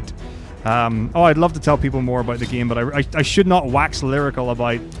good. Oh, I'd love to tell people more about the game, but I should not wax lyrical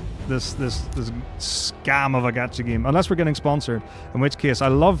about this scam of a gacha game, unless we're getting sponsored. In which case, I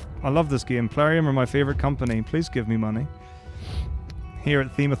love this game. Plarium are my favorite company. Please give me money. Here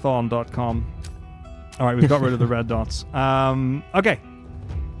at Themeathon.com. All right, we've got rid of the red dots. Okay,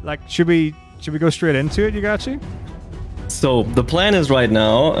 like should we go straight into it, Jugachi? So the plan is right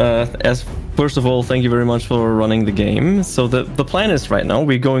now, as first of all, thank you very much for running the game. So the plan is right now,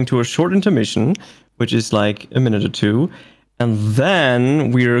 we're going to a short intermission, which is like a minute or 2. And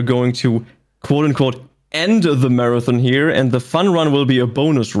then we're going to, quote unquote, end the marathon here. And the fun run will be a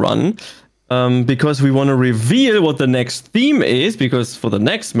bonus run. Because we want to reveal what the next theme is. Because for the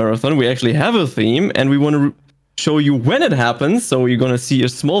next marathon, we actually have a theme. And we want to show you when it happens. So you're going to see a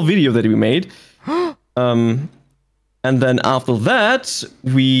small video that we made. And then after that,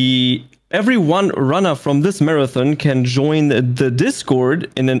 every one runner from this marathon can join the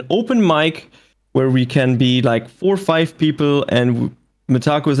Discord in an open mic where we can be like 4 or 5 people, and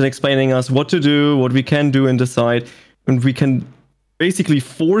Metako is explaining us what to do, what we can do and decide, and we can basically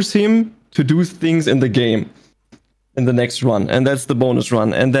force him to do things in the game in the next run, and that's the bonus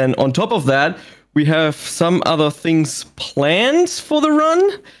run. And then on top of that, we have some other things planned for the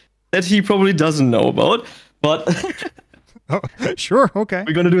run that he probably doesn't know about. But oh, sure, okay.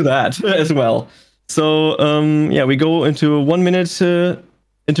 We're gonna do that as well. So yeah, we go into a 1 minute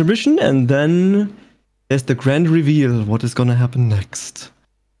intermission, and then there's the grand reveal. What is gonna happen next?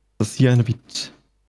 So see you in a bit.